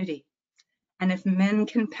opportunity. And if men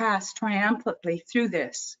can pass triumphantly through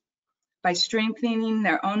this by strengthening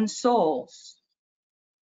their own souls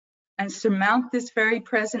and surmount this very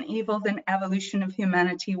present evil, then evolution of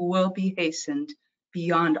humanity will be hastened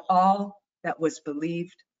beyond all that was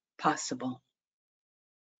believed possible.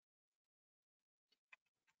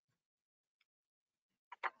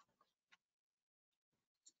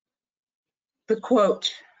 The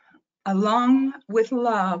quote, along with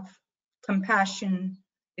love, compassion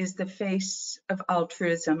is the face of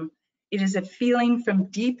altruism. It is a feeling from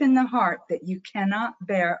deep in the heart that you cannot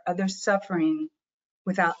bear other suffering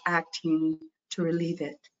without acting to relieve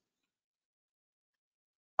it.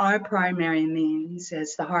 Our primary means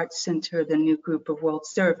as the Heart Center, the new group of world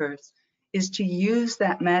servers, is to use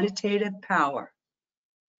that meditative power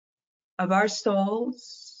of our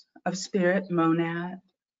souls, of spirit monad,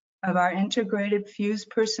 of our integrated fused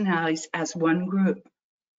personalities as one group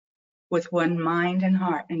with one mind and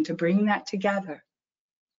heart, and to bring that together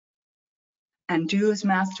and do as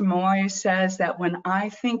Master Moria says, that when I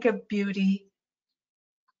think of beauty,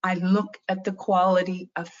 I look at the quality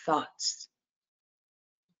of thoughts.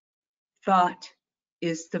 Thought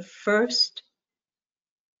is the first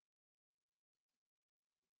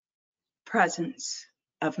presence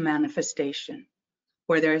of manifestation.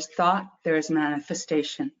 Where there is thought, there is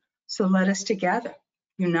manifestation. So let us together,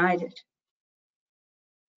 united,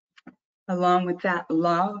 along with that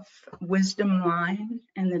love, wisdom line,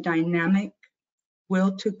 and the dynamic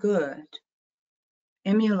will to good,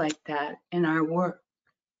 emulate that in our work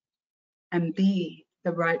and be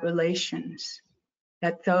the right relations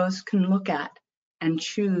that those can look at and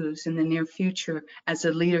choose in the near future as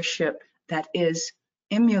a leadership that is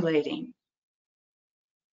emulating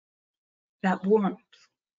that warmth,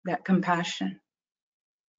 that compassion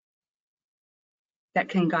that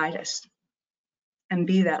can guide us and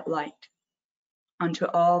be that light unto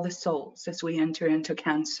all the souls as we enter into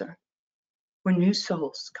Cancer, where new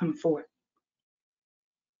souls come forth.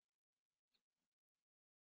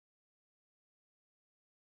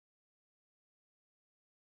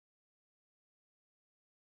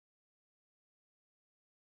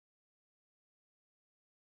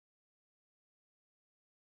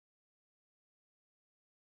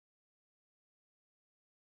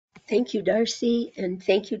 Thank you, Darcy, and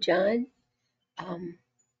thank you, John.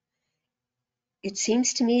 It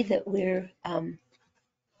seems to me that we're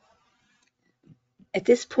at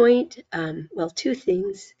this point, well, two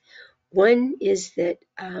things. One is that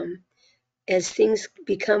as things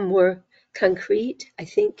become more concrete, I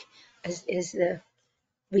think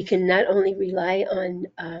we can not only rely on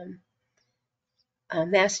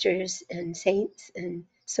masters and saints and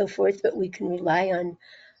so forth, but we can rely on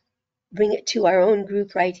bring it to our own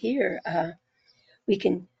group right here. We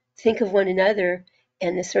can think of one another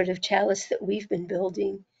and the sort of chalice that we've been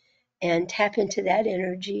building and tap into that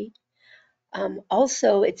energy.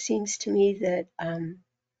 Also, it seems to me that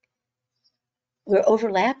we're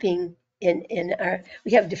overlapping in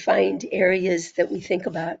we have defined areas that we think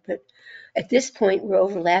about, but at this point, we're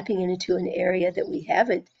overlapping into an area that we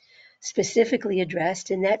haven't specifically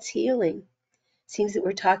addressed, and that's healing. It seems that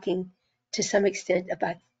we're talking to some extent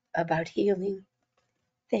about healing.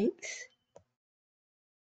 Thanks.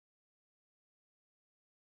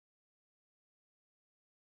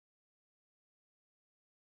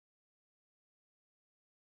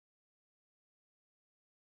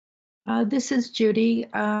 This is Judy.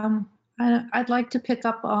 I'd like to pick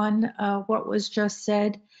up on what was just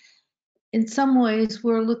said. In some ways,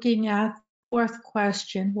 we're looking at the fourth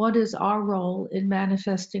question: what is our role in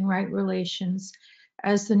manifesting right relations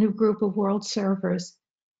as the new group of world servers?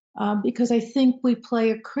 Because I think we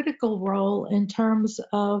play a critical role in terms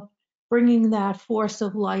of bringing that force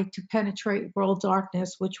of light to penetrate world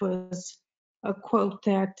darkness, which was a quote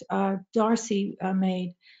that Darcy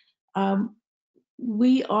made.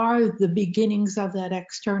 We are the beginnings of that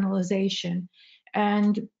externalization.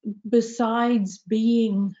 And besides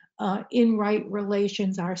being in right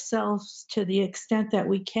relations ourselves to the extent that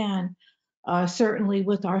we can, certainly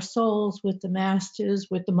with our souls, with the masters,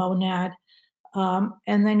 with the monad,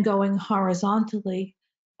 and then going horizontally,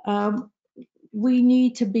 we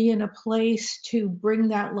need to be in a place to bring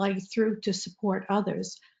that light through to support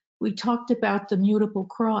others. We talked about the mutable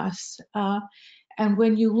cross. And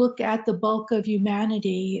when you look at the bulk of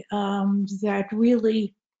humanity that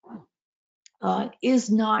really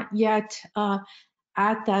is not yet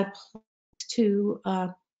at that place to,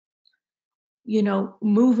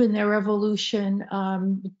 move in their evolution,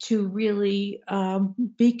 to really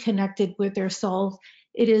be connected with their souls,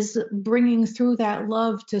 it is bringing through that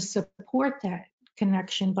love to support that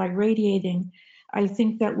connection by radiating. I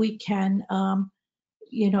think that we can,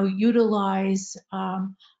 utilize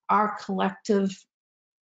our collective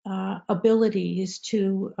abilities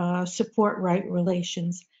to support right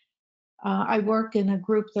relations. I work in a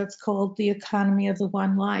group that's called the Economy of the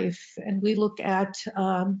One Life, and we look at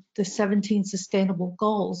the 17 Sustainable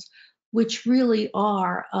Goals, which really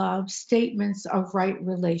are statements of right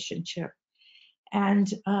relationship,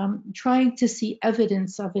 and trying to see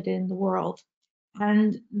evidence of it in the world.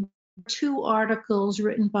 And two articles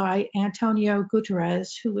written by Antonio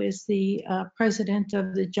Guterres, who is the president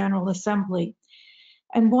of the General Assembly,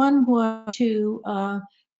 and one was to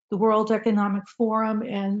the World Economic Forum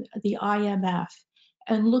and the IMF,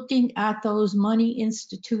 and looking at those money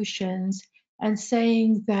institutions and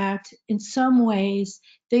saying that in some ways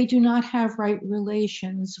they do not have right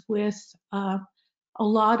relations with a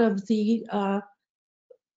lot of the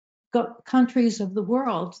countries of the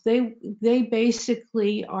world. They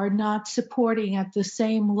basically are not supporting at the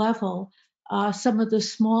same level some of the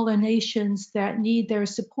smaller nations that need their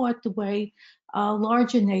support the way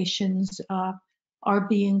larger nations are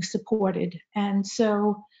being supported. And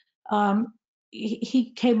so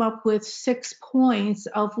he came up with 6 points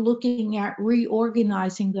of looking at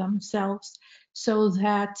reorganizing themselves so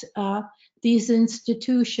that these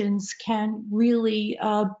institutions can really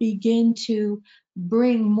begin to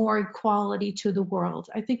bring more equality to the world.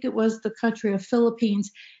 I think it was the country of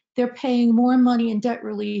Philippines. They're paying more money in debt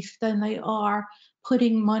relief than they are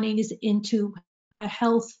putting monies into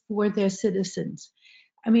health for their citizens.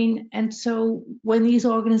 I mean, and so when these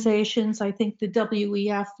organizations, I think the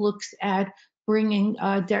WEF looks at bringing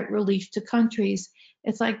debt relief to countries,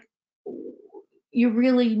 it's like you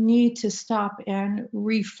really need to stop and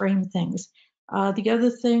reframe things. The other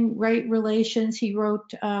thing, right relations, he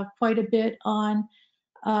wrote quite a bit on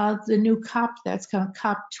the new COP that's come,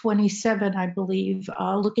 COP 27, I believe,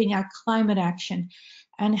 looking at climate action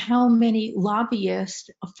and how many lobbyists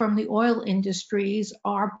from the oil industries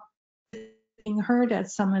are being heard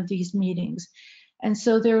at some of these meetings. And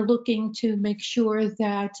so they're looking to make sure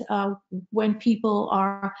that when people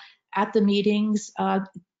are at the meetings,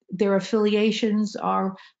 their affiliations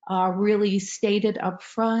are really stated up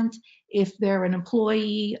front. If they're an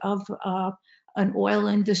employee of an oil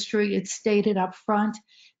industry, it's stated up front,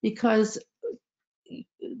 because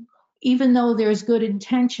even though there's good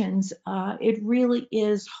intentions, it really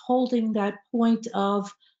is holding that point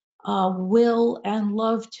of will and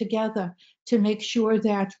love together to make sure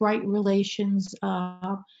that right relations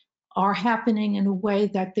are happening in a way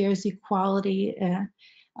that there's equality.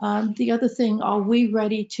 And the other thing, are we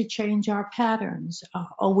ready to change our patterns?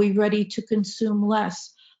 Are we ready to consume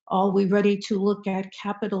less? Are we ready to look at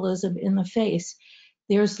capitalism in the face?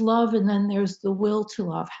 There's love, and then there's the will to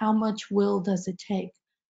love. How much will does it take?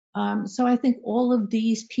 So I think all of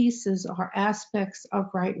these pieces are aspects of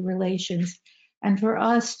right relations. And for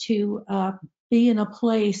us to be in a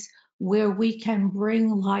place where we can bring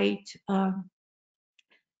light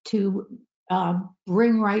to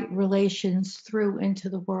bring right relations through into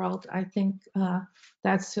the world, I think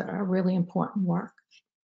that's a really important work.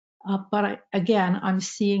 But again, I'm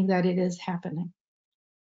seeing that it is happening.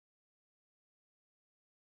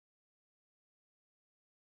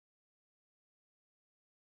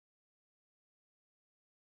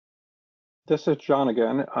 This is John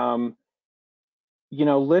again. You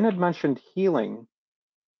know, Lynn had mentioned healing,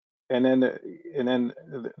 and then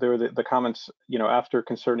there were the comments, you know, after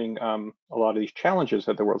concerning a lot of these challenges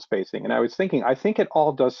that the world's facing. And I was thinking, I think it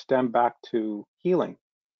all does stem back to healing.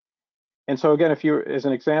 And so again, if you're, as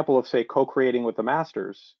an example of, say, co-creating with the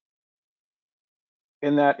masters,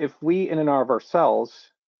 in that if we in and of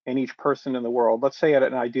ourselves and each person in the world, let's say at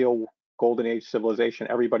an ideal golden age civilization,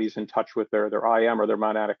 everybody's in touch with their I am or their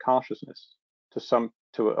monadic consciousness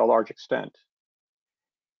to a large extent.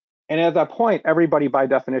 And at that point, everybody by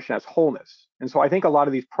definition has wholeness. And so I think a lot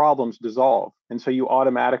of these problems dissolve. And so you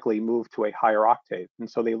automatically move to a higher octave. And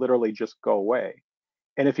so they literally just go away.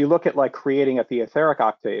 And if you look at like creating at the etheric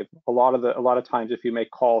octave, a lot of times if you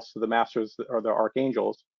make calls to the masters or the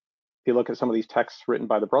archangels, if you look at some of these texts written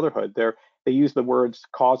by the Brotherhood, they use the words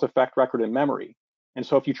cause, effect, record, and memory. And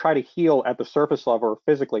so if you try to heal at the surface level or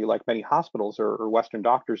physically, like many hospitals or Western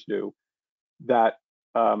doctors do, that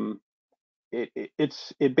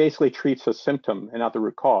it basically treats a symptom and not the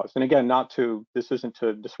root cause. And again, this isn't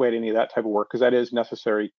to dissuade any of that type of work, because that is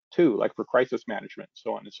necessary too, like for crisis management,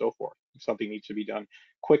 so on and so forth. If something needs to be done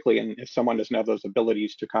quickly, and if someone doesn't have those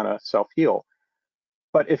abilities to kind of self-heal.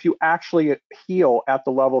 But if you actually heal at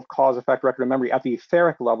the level of cause, effect, record, and memory, at the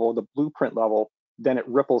etheric level, the blueprint level, then it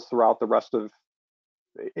ripples throughout the rest of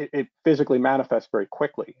it physically manifests very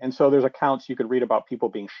quickly. And so there's accounts you could read about people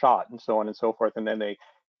being shot and so on and so forth, and then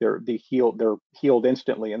they're healed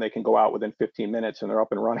instantly, and they can go out within 15 minutes and they're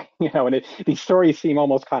up and running, you know. And these stories seem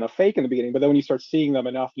almost kind of fake in the beginning, but then when you start seeing them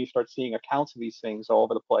enough, you start seeing accounts of these things all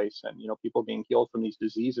over the place, and you know, people being healed from these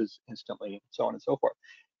diseases instantly, and so on and so forth.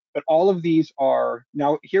 But all of these are,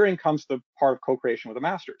 now herein comes the part of co-creation with the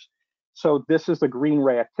masters. So this is the green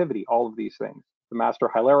ray activity, all of these things. The master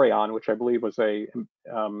Hilarion, which I believe was the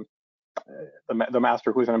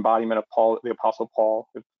master who was an embodiment of Paul, the Apostle Paul,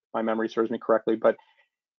 if my memory serves me correctly. But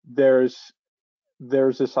there's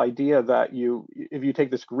this idea that if you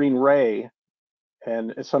take this green ray,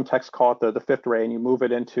 and some texts call it the fifth ray, and you move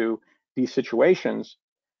it into these situations,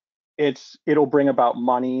 it'll bring about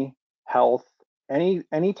money, health,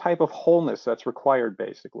 any type of wholeness that's required,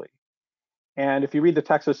 basically. And if you read the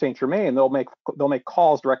text of Saint Germain, they'll make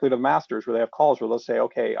calls directly to the masters, where they have calls where they'll say,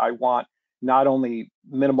 okay, I want not only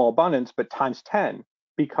minimal abundance, but times 10,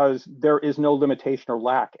 because there is no limitation or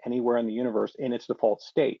lack anywhere in the universe in its default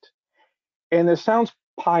state. And this sounds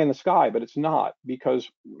pie in the sky, but it's not,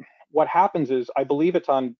 because what happens is, I believe it's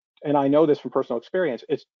on, and I know this from personal experience,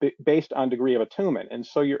 it's based on degree of attunement. And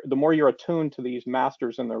so the more you're attuned to these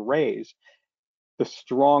masters and their rays, the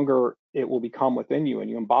stronger it will become within you, and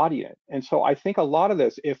you embody it. And so I think a lot of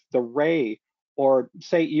this, if the ray, or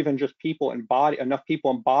say even just enough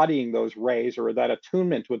people embodying those rays, or that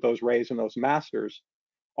attunement with those rays and those masters,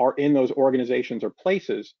 are in those organizations or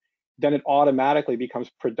places, then it automatically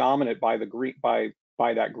becomes predominant by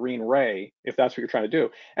that green ray, if that's what you're trying to do.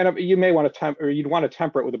 And you may want to you'd want to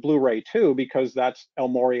temper it with a blue ray too, because that's El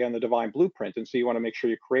Moria and the divine blueprint. And so you want to make sure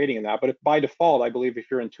you're creating in that. But if by default, I believe if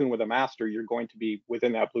you're in tune with a master, you're going to be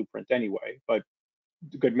within that blueprint anyway, but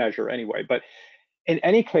good measure anyway. But in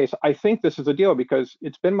any case, I think this is a deal because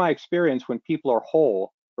it's been my experience when people are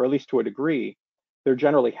whole, or at least to a degree, they're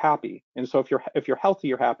generally happy. And so if you're healthy,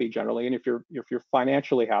 you're happy generally, and if you're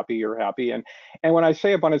financially happy, you're happy. And when I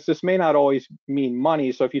say abundance, this may not always mean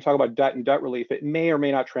money. So if you talk about debt and debt relief, it may or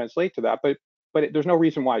may not translate to that, but there's no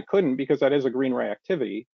reason why it couldn't, because that is a green ray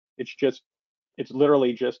activity. It's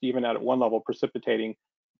literally just, even at one level, precipitating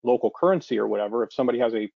local currency or whatever if somebody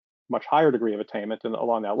has a much higher degree of attainment and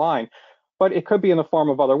along that line. But it could be in the form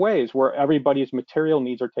of other ways where everybody's material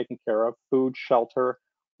needs are taken care of: food, shelter,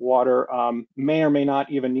 water. May or may not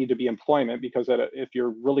even need to be employment, because if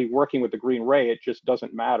you're really working with the green ray, it just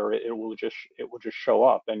doesn't matter. It will just show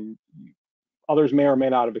up. And others may or may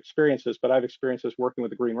not have experienced this, but I've experienced this working with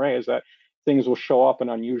the green ray, is that things will show up in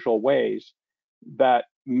unusual ways that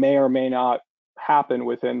may or may not happen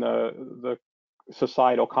within the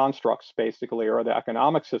societal constructs, basically, or the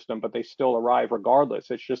economic system, but they still arrive regardless.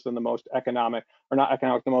 It's just in the most economic, or not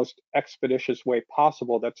economic, the most expeditious way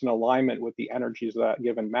possible that's in alignment with the energies of that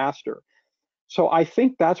given master. So I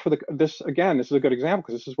think that's where this is a good example,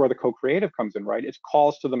 because this is where the co-creative comes in, right? It's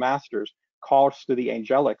calls to the masters, calls to the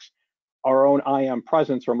angelics, our own I am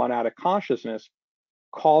presence or monadic consciousness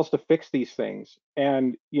calls to fix these things.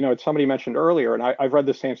 And somebody mentioned earlier, and I've read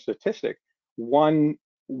the same statistic, one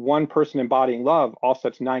person embodying love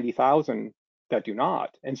offsets 90,000 that do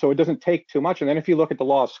not. And so it doesn't take too much. And then if you look at the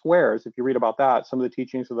law of squares, if you read about that, some of the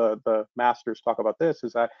teachings of the masters talk about this,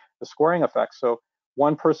 is that the squaring effect. So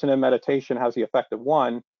one person in meditation has the effect of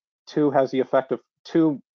one, two has the effect of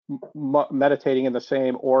two meditating in the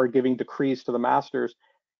same or giving decrees to the masters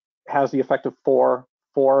has the effect of 4.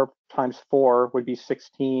 4 times 4 would be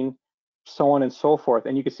 16, so on and so forth.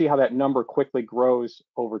 And you can see how that number quickly grows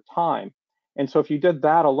over time. And so if you did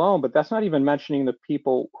that alone, but that's not even mentioning the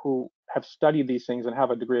people who have studied these things and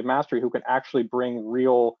have a degree of mastery, who can actually bring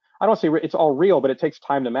real, I don't say it's all real, but it takes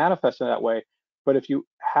time to manifest in that way. But if you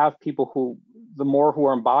have people who, the more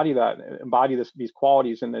who embody these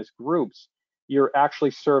qualities in these groups, you're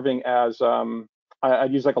actually serving as,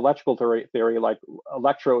 I'd use like electrical theory, like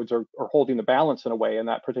electrodes are holding the balance in a way in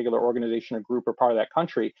that particular organization or group or part of that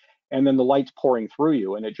country. And then the light's pouring through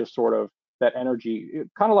you, and it just sort of, that energy,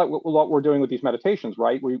 kind of like what we're doing with these meditations,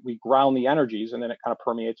 right? We ground the energies, and then it kind of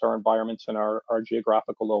permeates our environments and our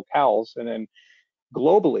geographical locales, and then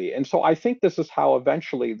globally. And so I think this is how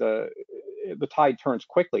eventually the tide turns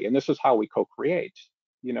quickly, and this is how we co-create.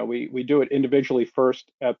 We do it individually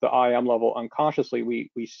first at the I am level unconsciously.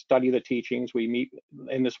 We study the teachings, we meet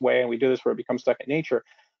in this way, and we do this where it becomes second nature.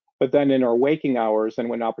 But then in our waking hours, and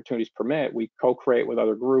when opportunities permit, we co-create with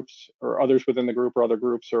other groups or others within the group or other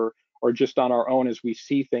groups, or just on our own as we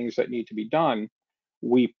see things that need to be done.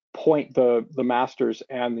 We point the masters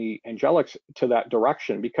and the angelics to that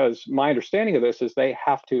direction, because my understanding of this is they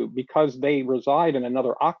have to, because they reside in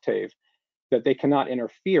another octave, that they cannot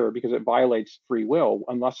interfere because it violates free will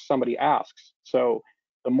unless somebody asks. So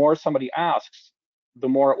the more somebody asks, the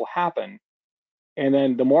more it will happen. And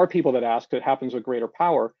then the more people that ask, it happens with greater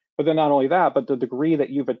power. But then not only that, but the degree that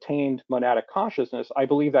you've attained monadic consciousness, I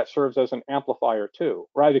believe that serves as an amplifier too.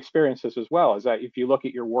 Or I've experienced this as well, is that if you look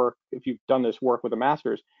at your work, if you've done this work with the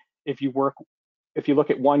masters, if you look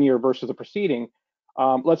at 1 year versus the preceding,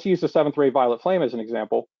 let's use the 7th ray violet flame as an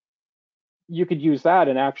example. You could use that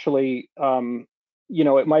and actually,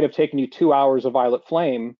 it might have taken you 2 hours of violet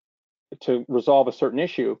flame to resolve a certain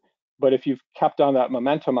issue. But if you've kept on that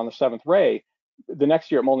momentum on the 7th ray, the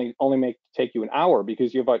next year it only may take you an hour,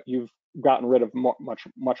 because you've gotten rid of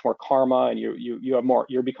much more karma, and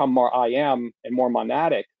you become more I am and more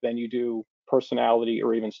monadic than you do personality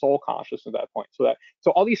or even soul conscious at that point.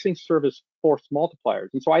 So all these things serve as force multipliers.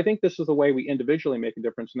 And so I think this is the way we individually make a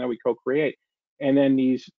difference, and then we co-create. And then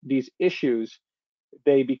these issues,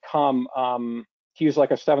 they become, to use like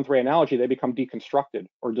a 7th ray analogy, they become deconstructed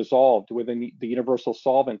or dissolved within the universal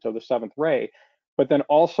solvent of the 7th ray. But then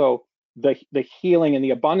also the healing and the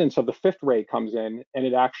abundance of the 5th ray comes in, and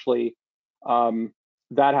it actually,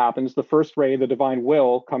 that happens. The 1st ray, the divine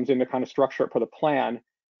will, comes in to kind of structure it for the plan.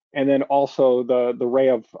 And then also the ray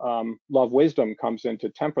of love wisdom comes in to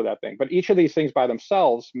temper that thing. But each of these things by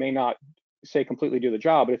themselves may not, say, completely do the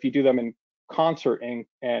job, but if you do them in concert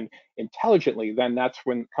and intelligently, then that's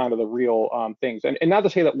when kind of the real things. And not to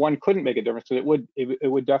say that one couldn't make a difference, because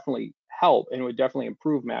it would definitely help, and it would definitely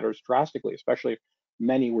improve matters drastically, especially if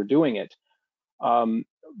many were doing it.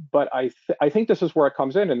 But I think this is where it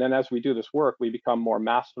comes in. And then as we do this work, we become more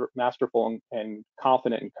masterful and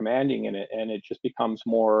confident and commanding in it, and it just becomes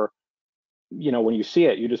more, when you see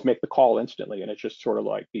it, you just make the call instantly, and it's just sort of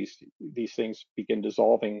like these things begin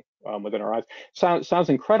dissolving within our eyes. Sounds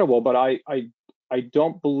incredible, but I I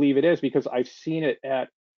don't believe it is, because I've seen it at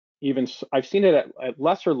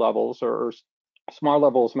lesser levels, or small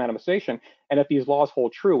levels of manifestation. And if these laws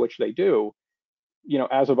hold true, which they do,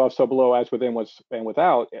 as above, so below, as within, was and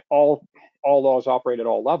without, all laws operate at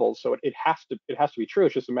all levels. So it has to be true.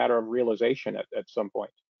 It's just a matter of realization at some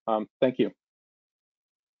point. Thank you.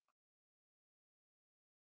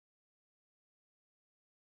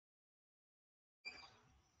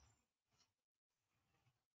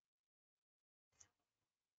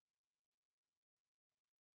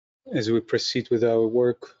 As we proceed with our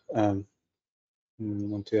work, I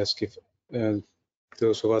want to ask if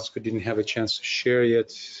those of us who didn't have a chance to share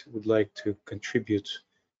yet would like to contribute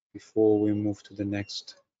before we move to the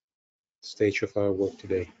next stage of our work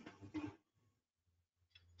today.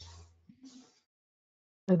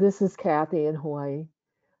 This is Kathy in Hawaii.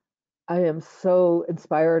 I am so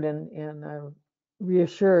inspired and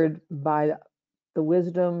reassured by the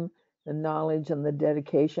wisdom, the knowledge, and the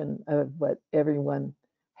dedication of what everyone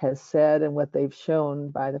has said and what they've shown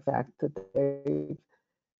by the fact that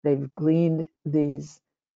they've gleaned these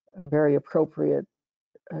very appropriate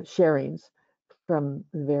sharings from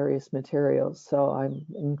various materials. So I'm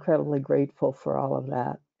incredibly grateful for all of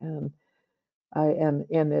that. And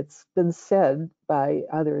it's been said by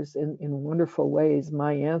others in wonderful ways,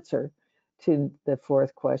 my answer to the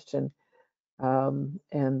fourth question.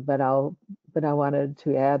 But I wanted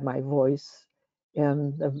to add my voice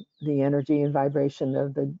and the energy and vibration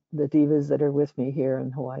of the divas that are with me here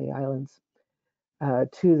in Hawaii Islands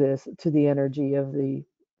to the energy of in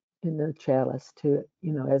the chalice, to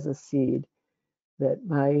as a seed, that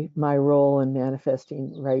my role in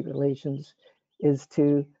manifesting right relations is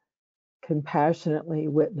to compassionately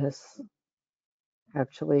witness,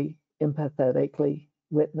 actually empathetically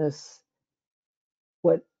witness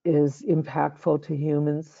what is impactful to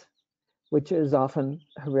humans, which is often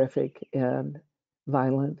horrific and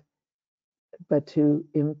violent, but to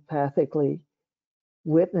empathically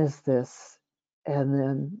witness this and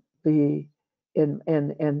then be and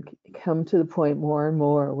come to the point more and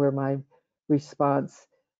more where my response,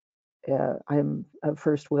 I'm a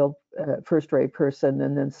first ray person,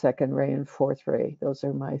 and then second ray and fourth ray. Those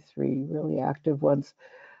are my three really active ones.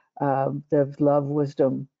 The love,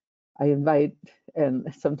 wisdom. I invite,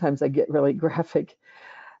 and sometimes I get really graphic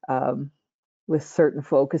with certain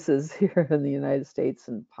focuses here in the United States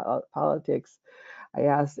and politics.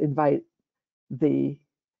 I invite the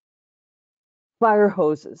fire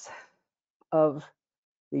hoses of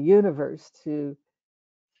the universe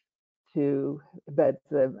but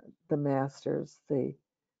the masters,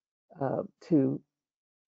 to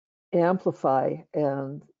amplify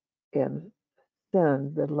and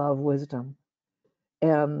send the love, wisdom,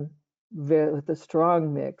 and with a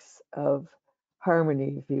strong mix of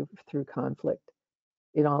harmony through conflict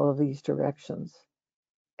in all of these directions.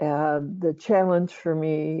 And the challenge for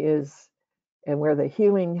me is, and where the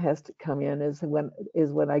healing has to come in, is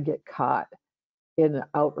when I get caught in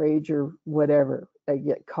outrage or whatever. I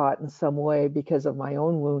get caught in some way because of my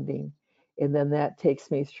own wounding, and then that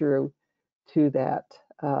takes me through to that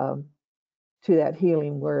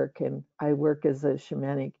healing work. And I work as a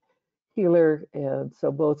shamanic healer, and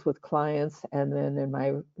so both with clients and then in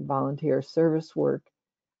my volunteer service work,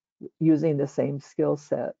 using the same skill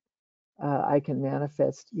set. I can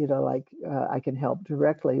manifest, I can help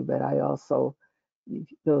directly, but I also,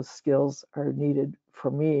 those skills are needed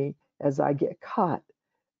for me as I get caught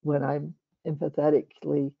when I'm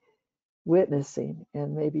empathetically witnessing,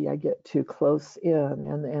 and maybe I get too close in,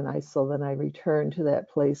 and then I return to that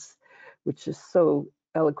place, which is so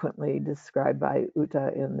eloquently described by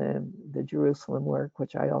Uta in the Jerusalem work,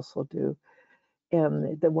 which I also do,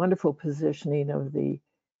 and the wonderful positioning of the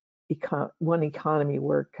one economy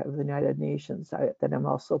work of the United Nations that I'm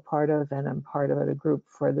also part of, and I'm part of a group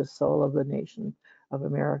for the soul of the nation of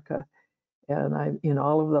America. And I'm in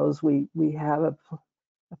all of those. We have a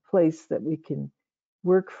place that we can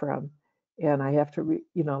work from, and I have to,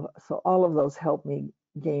 so all of those help me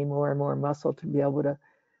gain more and more muscle to be able to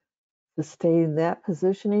sustain that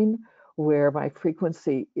positioning where my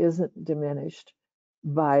frequency isn't diminished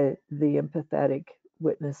by the empathetic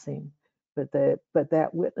witnessing, but that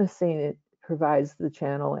witnessing, it provides the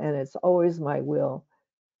channel, and it's always my will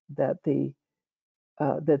that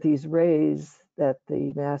that these rays, that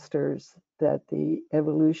the masters, that the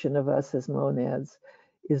evolution of us as monads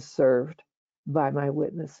is served by my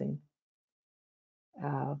witnessing.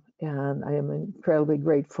 And I am incredibly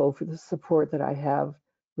grateful for the support that I have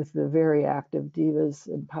with the very active divas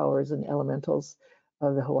and powers and elementals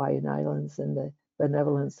of the Hawaiian Islands, and the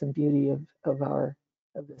benevolence and beauty of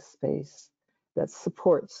this space that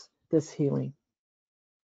supports this healing.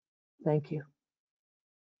 Thank you.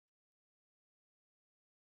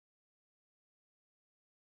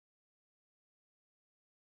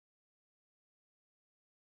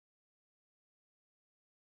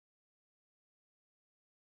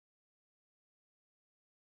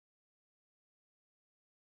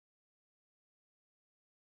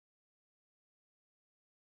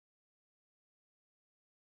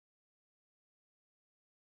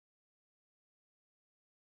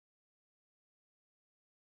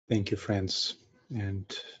 Thank you, friends. And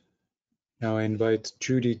now I invite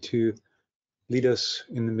Judy to lead us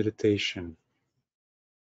in the meditation.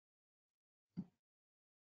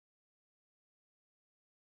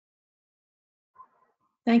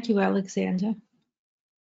 Thank you, Alexander.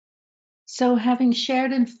 So, having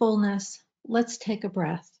shared in fullness, let's take a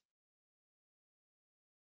breath.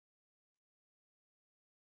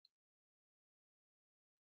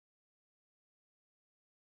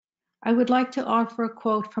 I would like to offer a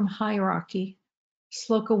quote from Hierarchy,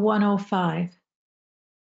 Sloka 105.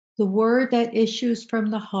 The word that issues from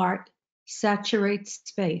the heart saturates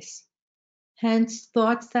space. Hence,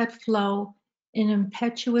 thoughts that flow in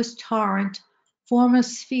impetuous torrent form a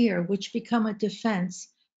sphere which become a defense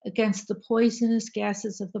against the poisonous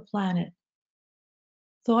gases of the planet.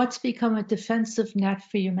 Thoughts become a defensive net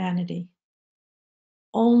for humanity.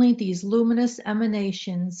 Only these luminous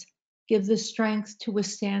emanations give the strength to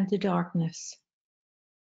withstand the darkness.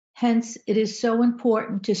 Hence, it is so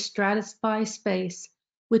important to stratify space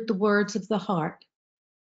with the words of the heart.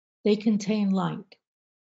 They contain light.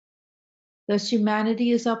 Thus,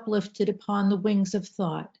 humanity is uplifted upon the wings of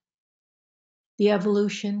thought. The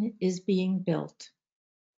evolution is being built.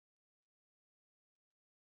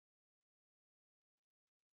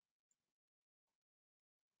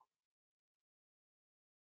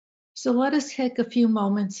 So let us take a few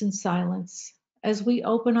moments in silence as we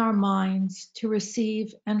open our minds to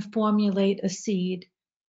receive and formulate a seed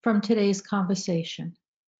from today's conversation,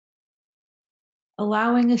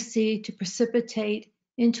 allowing a seed to precipitate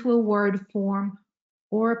into a word form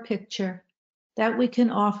or a picture that we can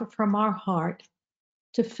offer from our heart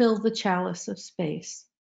to fill the chalice of space.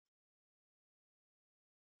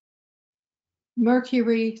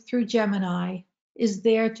 Mercury through Gemini is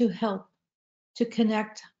there to help to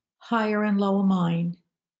connect higher and lower mind,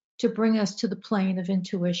 to bring us to the plane of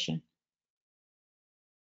intuition.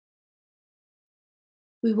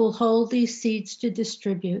 We will hold these seeds to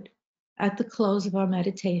distribute at the close of our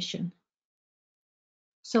meditation.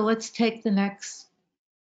 So let's take the next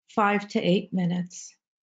 5 to 8 minutes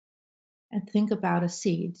and think about a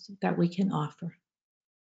seed that we can offer.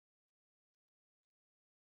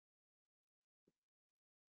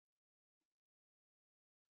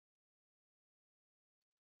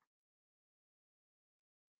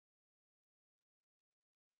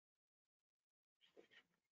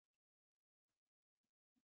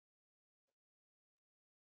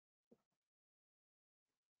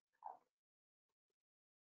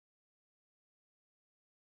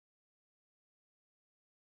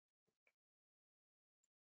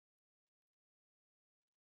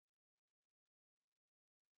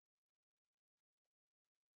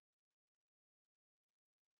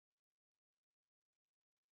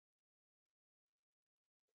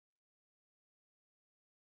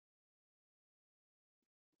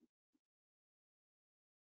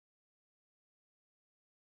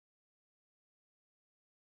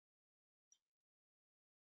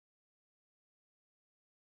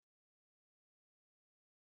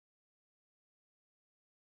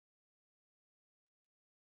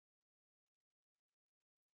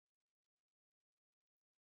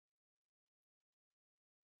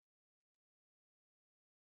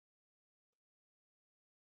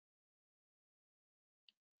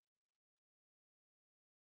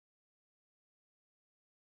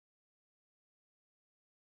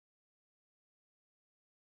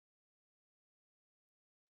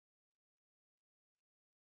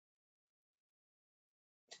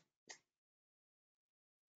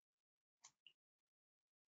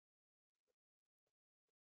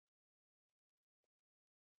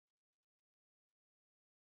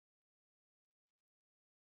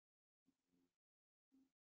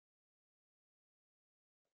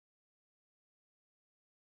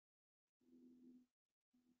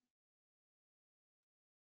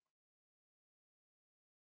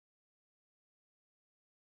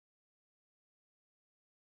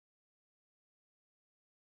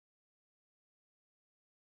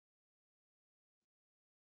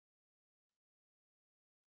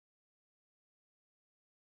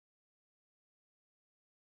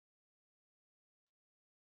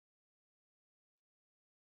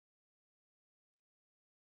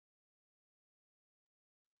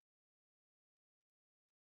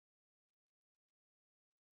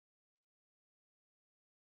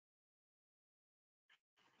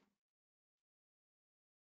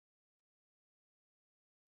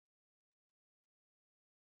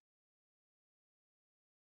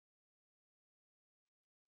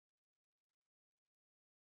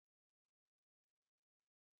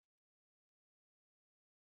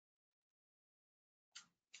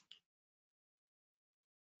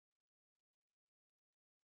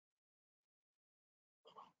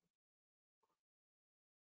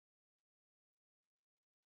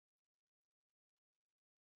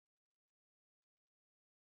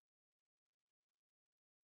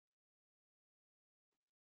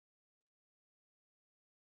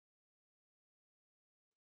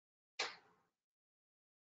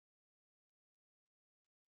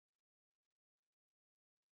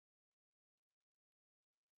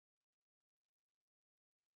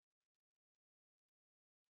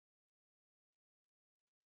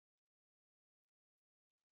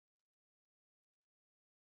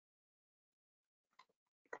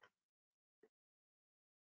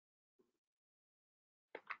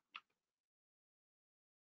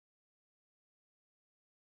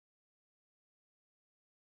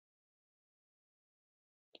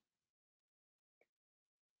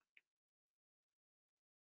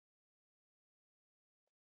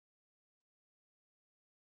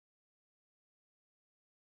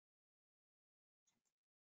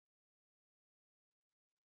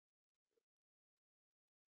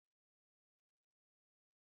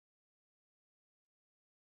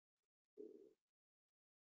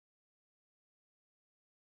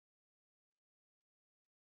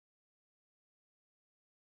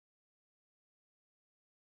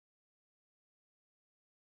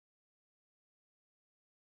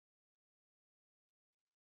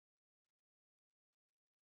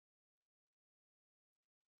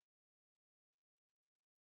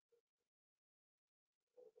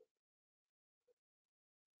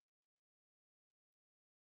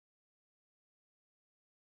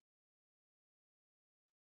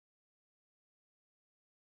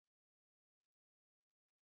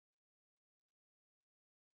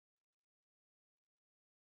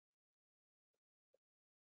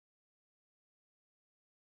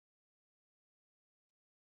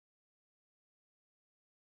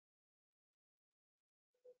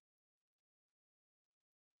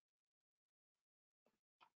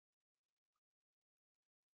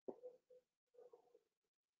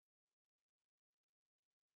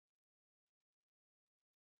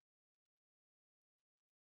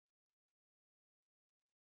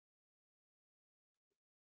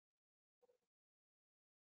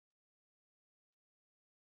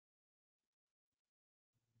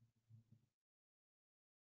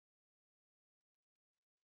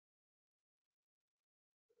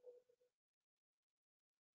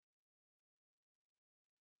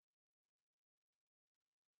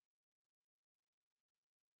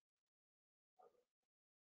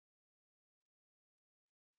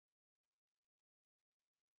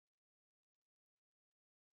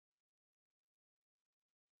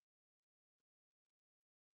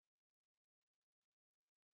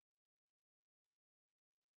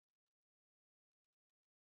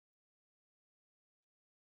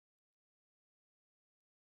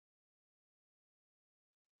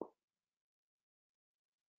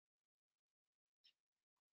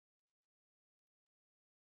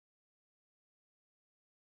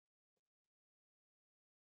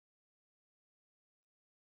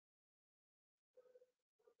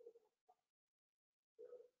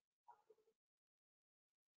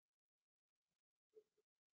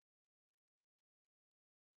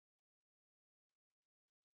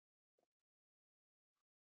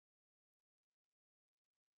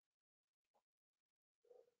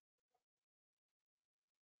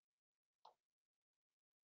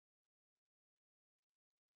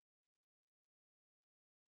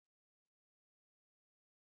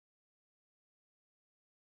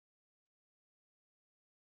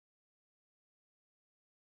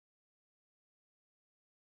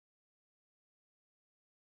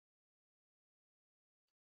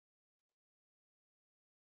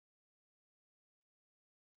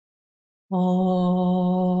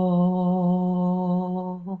 Oh.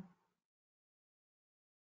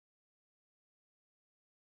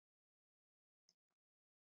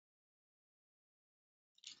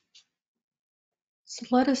 So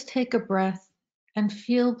let us take a breath and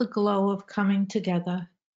feel the glow of coming together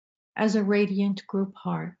as a radiant group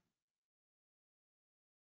heart.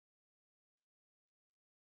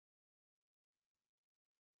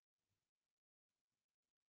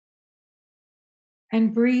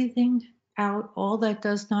 And breathing out all that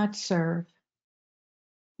does not serve,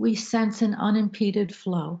 we sense an unimpeded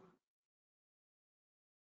flow.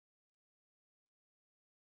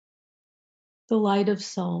 The light of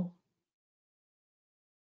soul.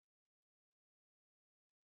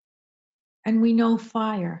 And we know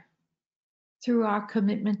fire through our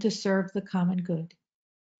commitment to serve the common good.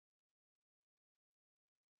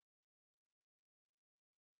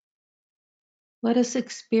 Let us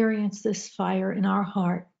experience this fire in our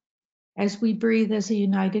heart as we breathe as a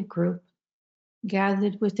united group,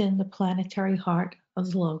 gathered within the planetary heart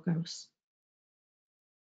of the Logos.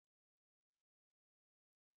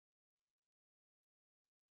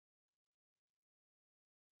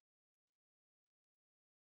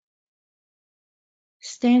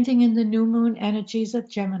 Standing in the new moon energies of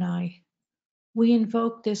Gemini, we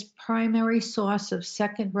invoke this primary source of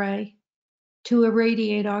second ray to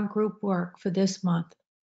irradiate our group work for this month.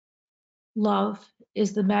 Love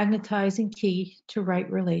is the magnetizing key to right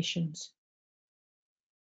relations.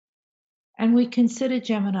 And we consider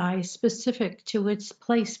Gemini specific to its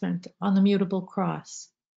placement on the mutable cross.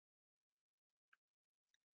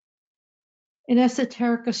 In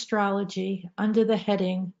esoteric astrology, under the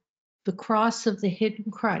heading, The Cross of the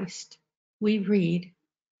Hidden Christ, we read,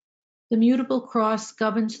 the mutable cross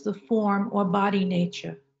governs the form or body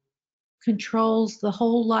nature, controls the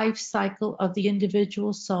whole life cycle of the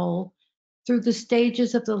individual soul through the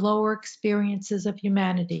stages of the lower experiences of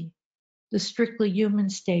humanity, the strictly human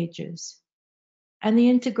stages, and the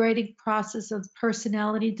integrating process of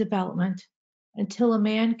personality development until a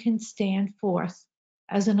man can stand forth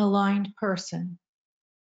as an aligned person,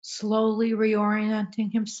 slowly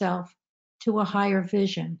reorienting himself to a higher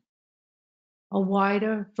vision, a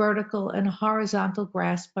wider vertical and horizontal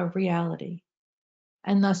grasp of reality,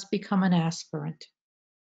 and thus become an aspirant.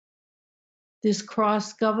 This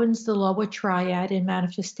cross governs the lower triad in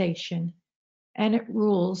manifestation, and it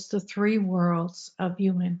rules the three worlds of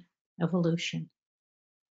human evolution.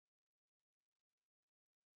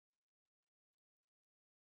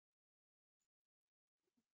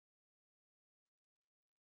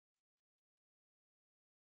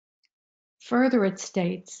 Further, it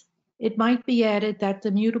states, it might be added that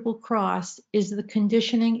the mutable cross is the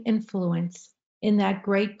conditioning influence in that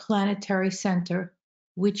great planetary center,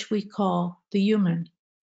 which we call the human.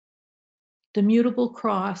 The mutable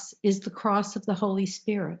cross is the cross of the Holy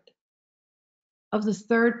Spirit, of the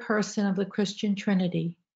third person of the Christian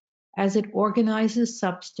Trinity, as it organizes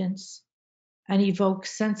substance and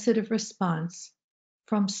evokes sensitive response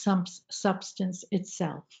from some substance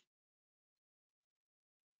itself.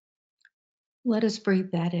 Let us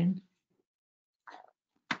breathe that in.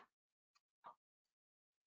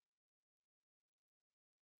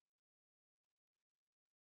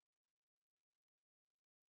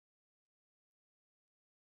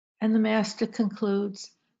 And the Master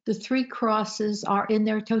concludes, the three crosses are in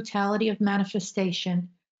their totality of manifestation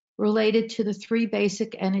related to the three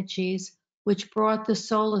basic energies which brought the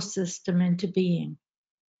solar system into being.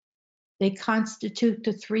 They constitute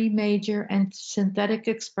the three major and synthetic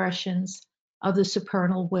expressions of the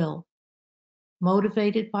supernal will,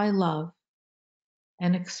 motivated by love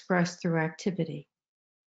and expressed through activity.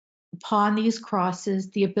 Upon these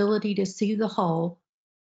crosses, the ability to see the whole,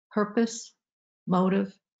 purpose,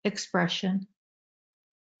 motive, expression,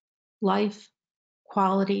 life,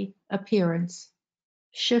 quality, appearance,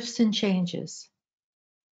 shifts and changes.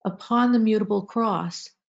 Upon the mutable cross,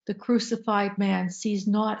 the crucified man sees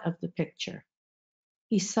naught of the picture.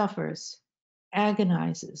 He suffers,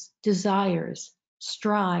 agonizes, desires,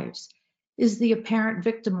 strives, is the apparent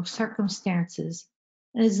victim of circumstances,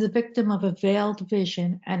 and is the victim of a veiled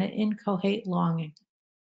vision and an inchoate longing.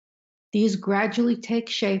 These gradually take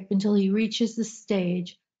shape until he reaches the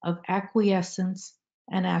stage of acquiescence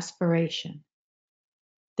and aspiration.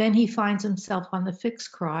 Then he finds himself on the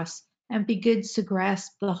fixed cross and begins to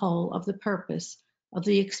grasp the whole of the purpose of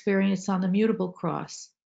the experience on the mutable cross,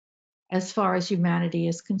 as far as humanity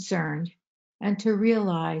is concerned, and to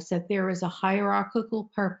realize that there is a hierarchical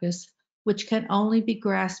purpose which can only be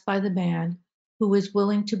grasped by the man who is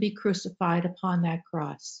willing to be crucified upon that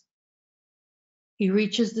cross. He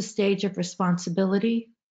reaches the stage of responsibility,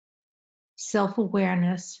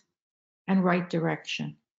 self-awareness, and right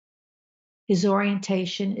direction. His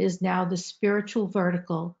orientation is now the spiritual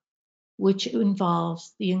vertical, which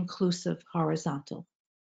involves the inclusive horizontal.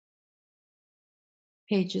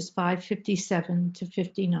 Pages 557 to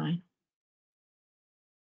 59.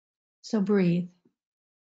 So breathe.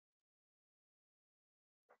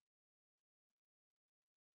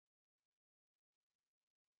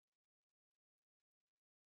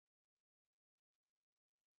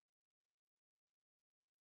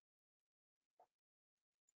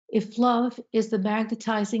 If love is the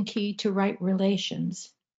magnetizing key to right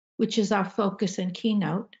relations, which is our focus and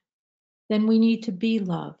keynote, then we need to be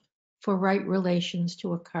love for right relations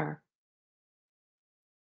to occur.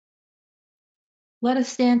 Let us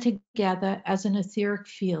stand together as an etheric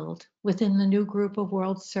field within the new group of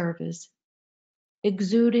world servers,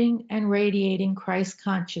 exuding and radiating Christ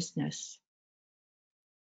consciousness,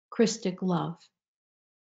 Christic love.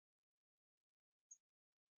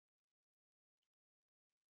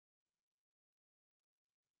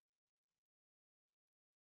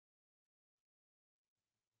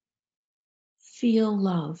 Feel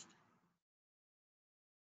love.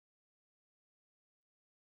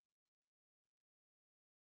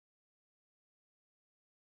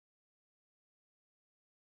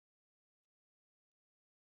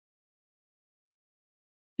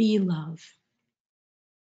 Be love.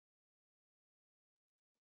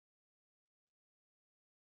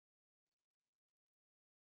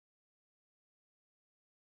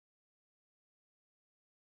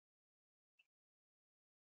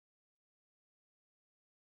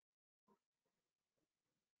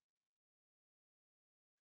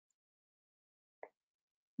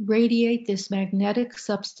 Radiate this magnetic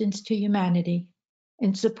substance to humanity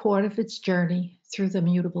in support of its journey through the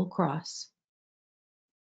mutable cross.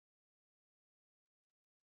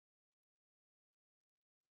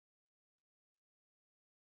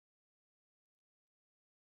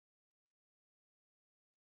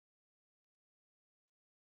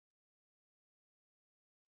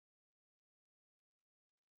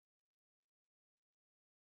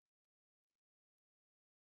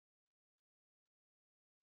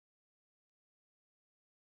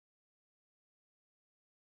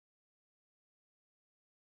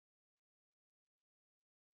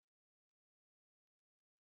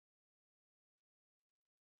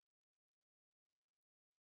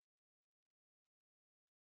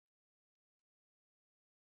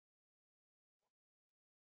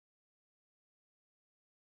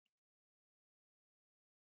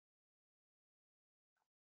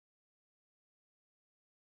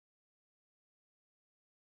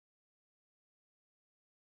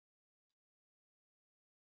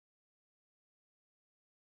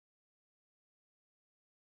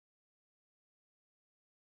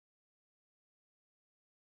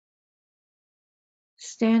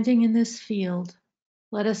 Standing in this field,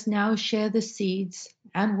 let us now share the seeds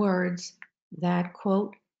and words that,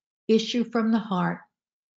 quote, issue from the heart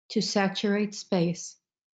to saturate space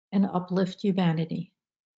and uplift humanity.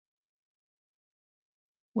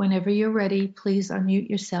 Whenever you're ready, please unmute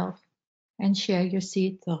yourself and share your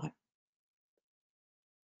seed thought.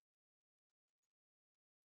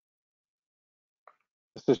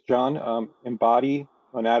 This is John. Embody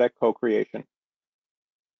monadic co-creation.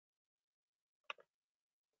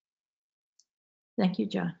 Thank you,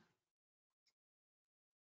 John.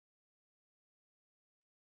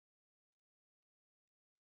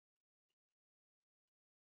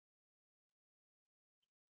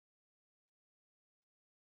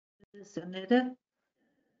 This is Annette.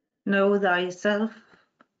 Know thyself.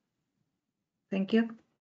 Thank you.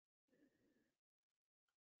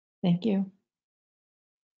 Thank you.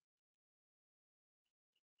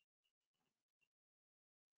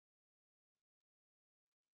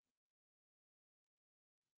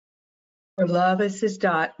 For love is his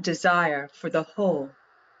desire for the whole,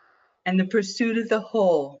 and the pursuit of the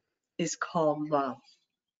whole is called love.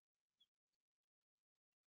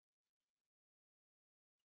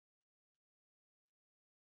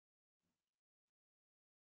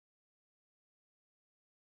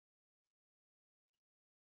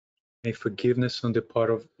 May forgiveness on the part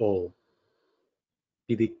of all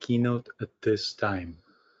be the keynote at this time.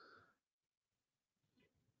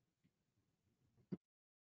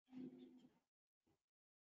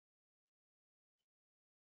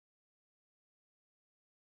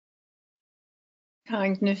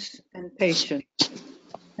 Kindness and patience.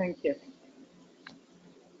 Thank you.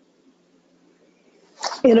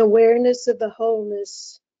 In awareness of the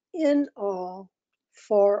wholeness in all,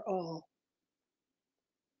 for all.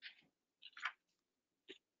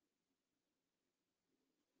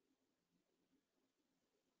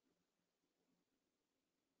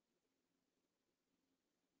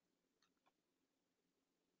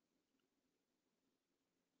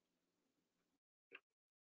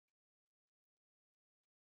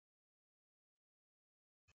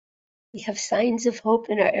 We have signs of hope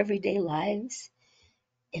in our everyday lives,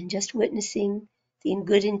 and just witnessing the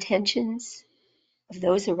good intentions of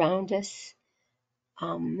those around us.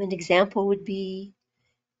 An example would be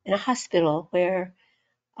in a hospital where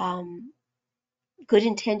um, good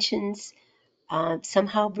intentions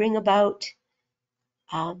somehow bring about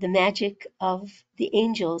the magic of the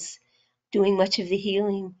angels doing much of the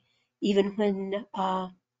healing, even when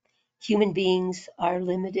human beings are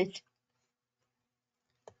limited.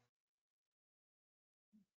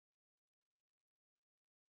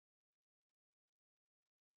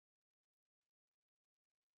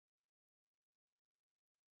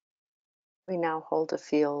 We now hold a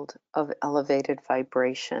field of elevated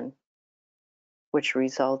vibration, which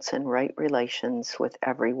results in right relations with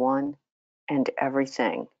everyone and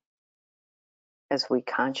everything as we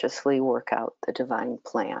consciously work out the divine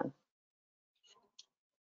plan.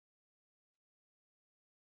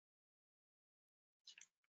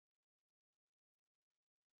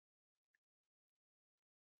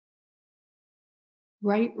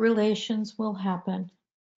 Right relations will happen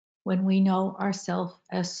when we know ourselves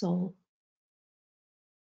as soul.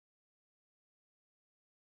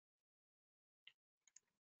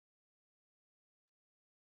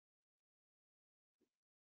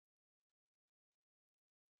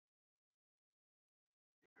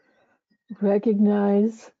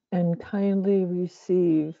 Recognize and kindly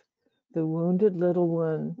receive the wounded little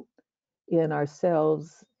one in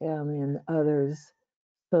ourselves and in others,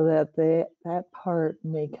 so that that part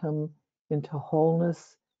may come into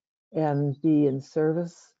wholeness and be in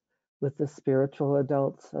service with the spiritual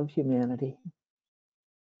adults of humanity.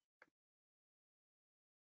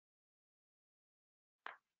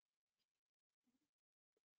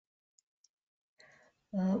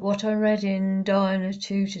 What I read in Diana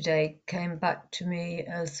 2 today came back to me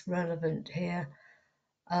as relevant here.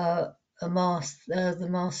 The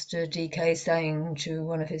master DK saying to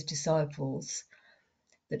one of his disciples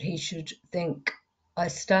that he should think, I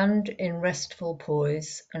stand in restful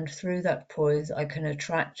poise, and through that poise I can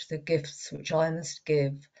attract the gifts which I must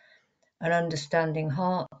give, an understanding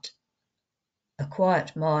heart, a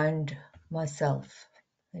quiet mind, myself.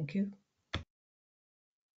 Thank you.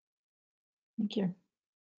 Thank you.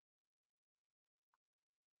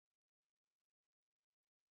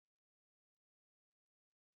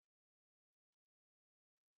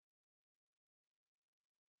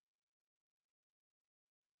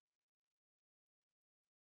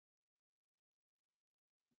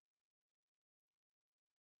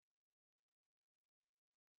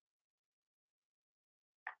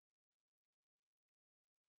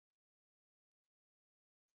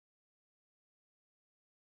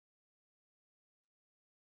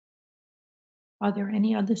 Are there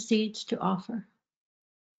any other seeds to offer?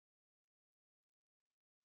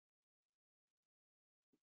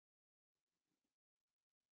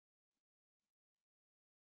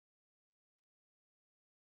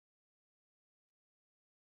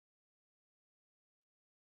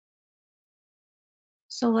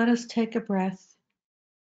 So let us take a breath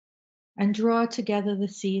and draw together the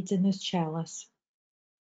seeds in this chalice,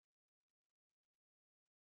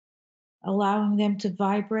 allowing them to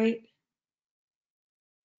vibrate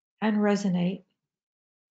and resonate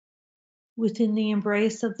within the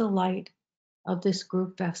embrace of the light of this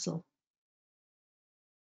group vessel.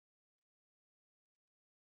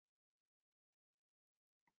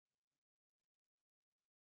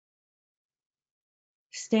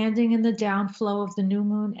 Standing in the downflow of the new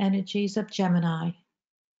moon energies of Gemini,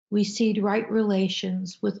 we seed right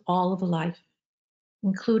relations with all of life,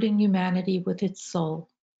 including humanity with its soul.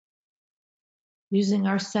 Using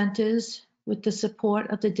our centers with the support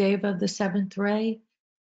of the Deva of the seventh ray,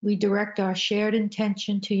 we direct our shared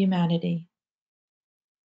intention to humanity.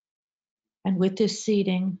 And with this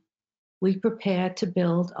seeding, we prepare to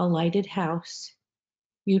build a lighted house,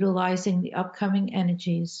 utilizing the upcoming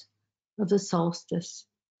energies of the solstice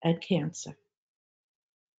at Cancer.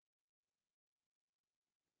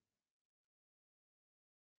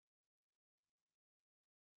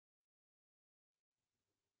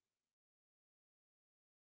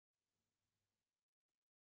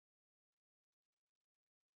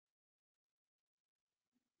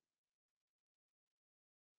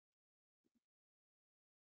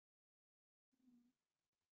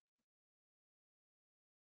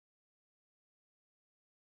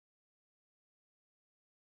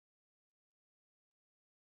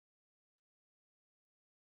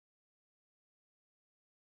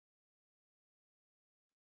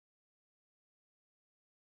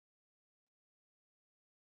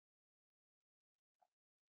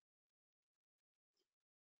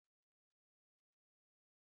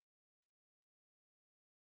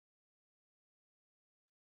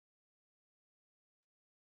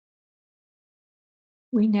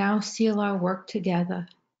 We now seal our work together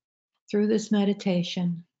through this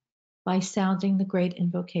meditation by sounding the great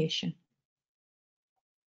invocation.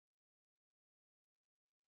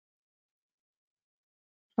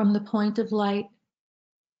 From the point of light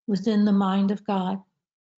within the mind of God,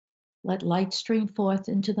 let light stream forth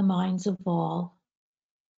into the minds of all.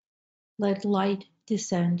 Let light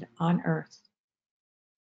descend on earth.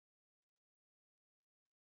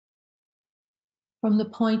 From the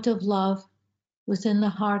point of love within the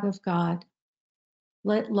heart of God,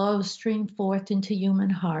 let love stream forth into human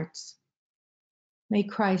hearts. May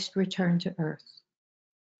Christ return to earth.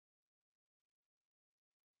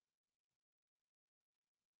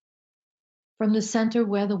 From the center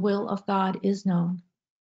where the will of God is known,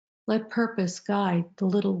 let purpose guide the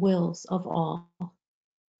little wills of all,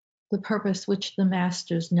 the purpose which the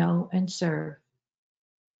masters know and serve.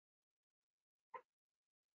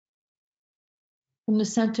 From the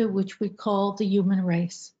center which we call the human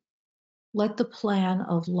race, let the plan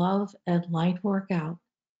of love and light work out,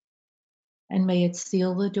 and may it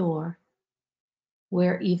seal the door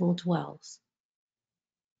where evil dwells.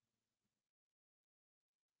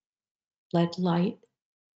 Let light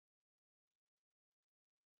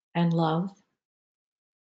and love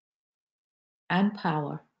and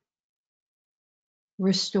power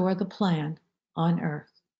restore the plan on earth.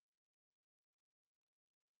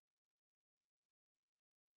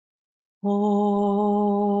 Om.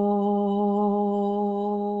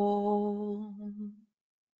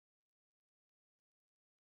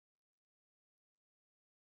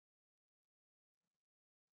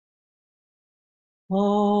 Om.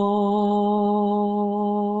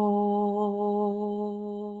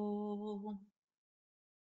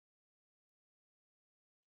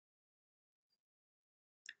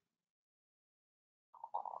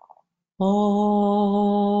 Om.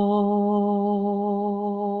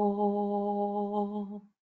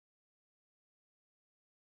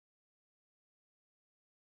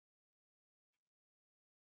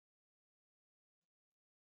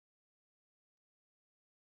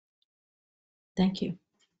 Thank you.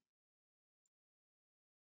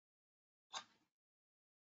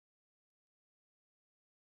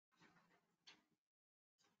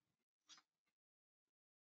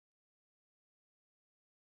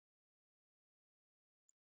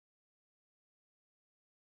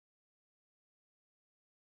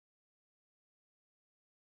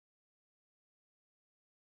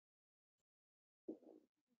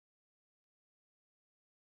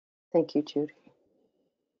 Thank you, Judy.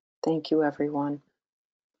 Thank you, everyone.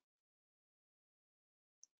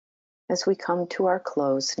 As we come to our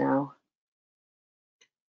close now,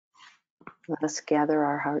 let us gather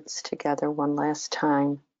our hearts together one last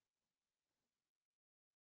time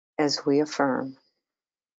as we affirm,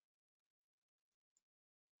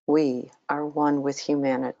 we are one with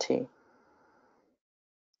humanity,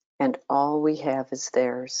 and all we have is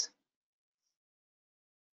theirs.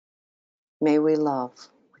 May we love,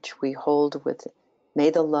 which we hold with, may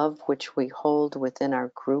the love which we hold within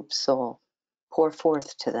our group soul pour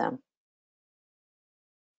forth to them.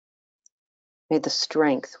 May the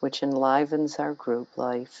strength which enlivens our group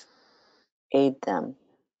life aid them.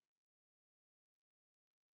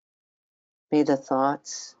 May the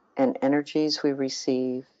thoughts and energies we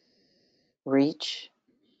receive reach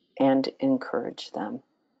and encourage them.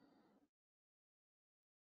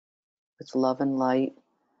 With love and light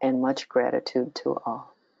and much gratitude to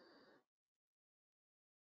all.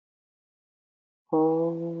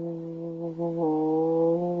 Om.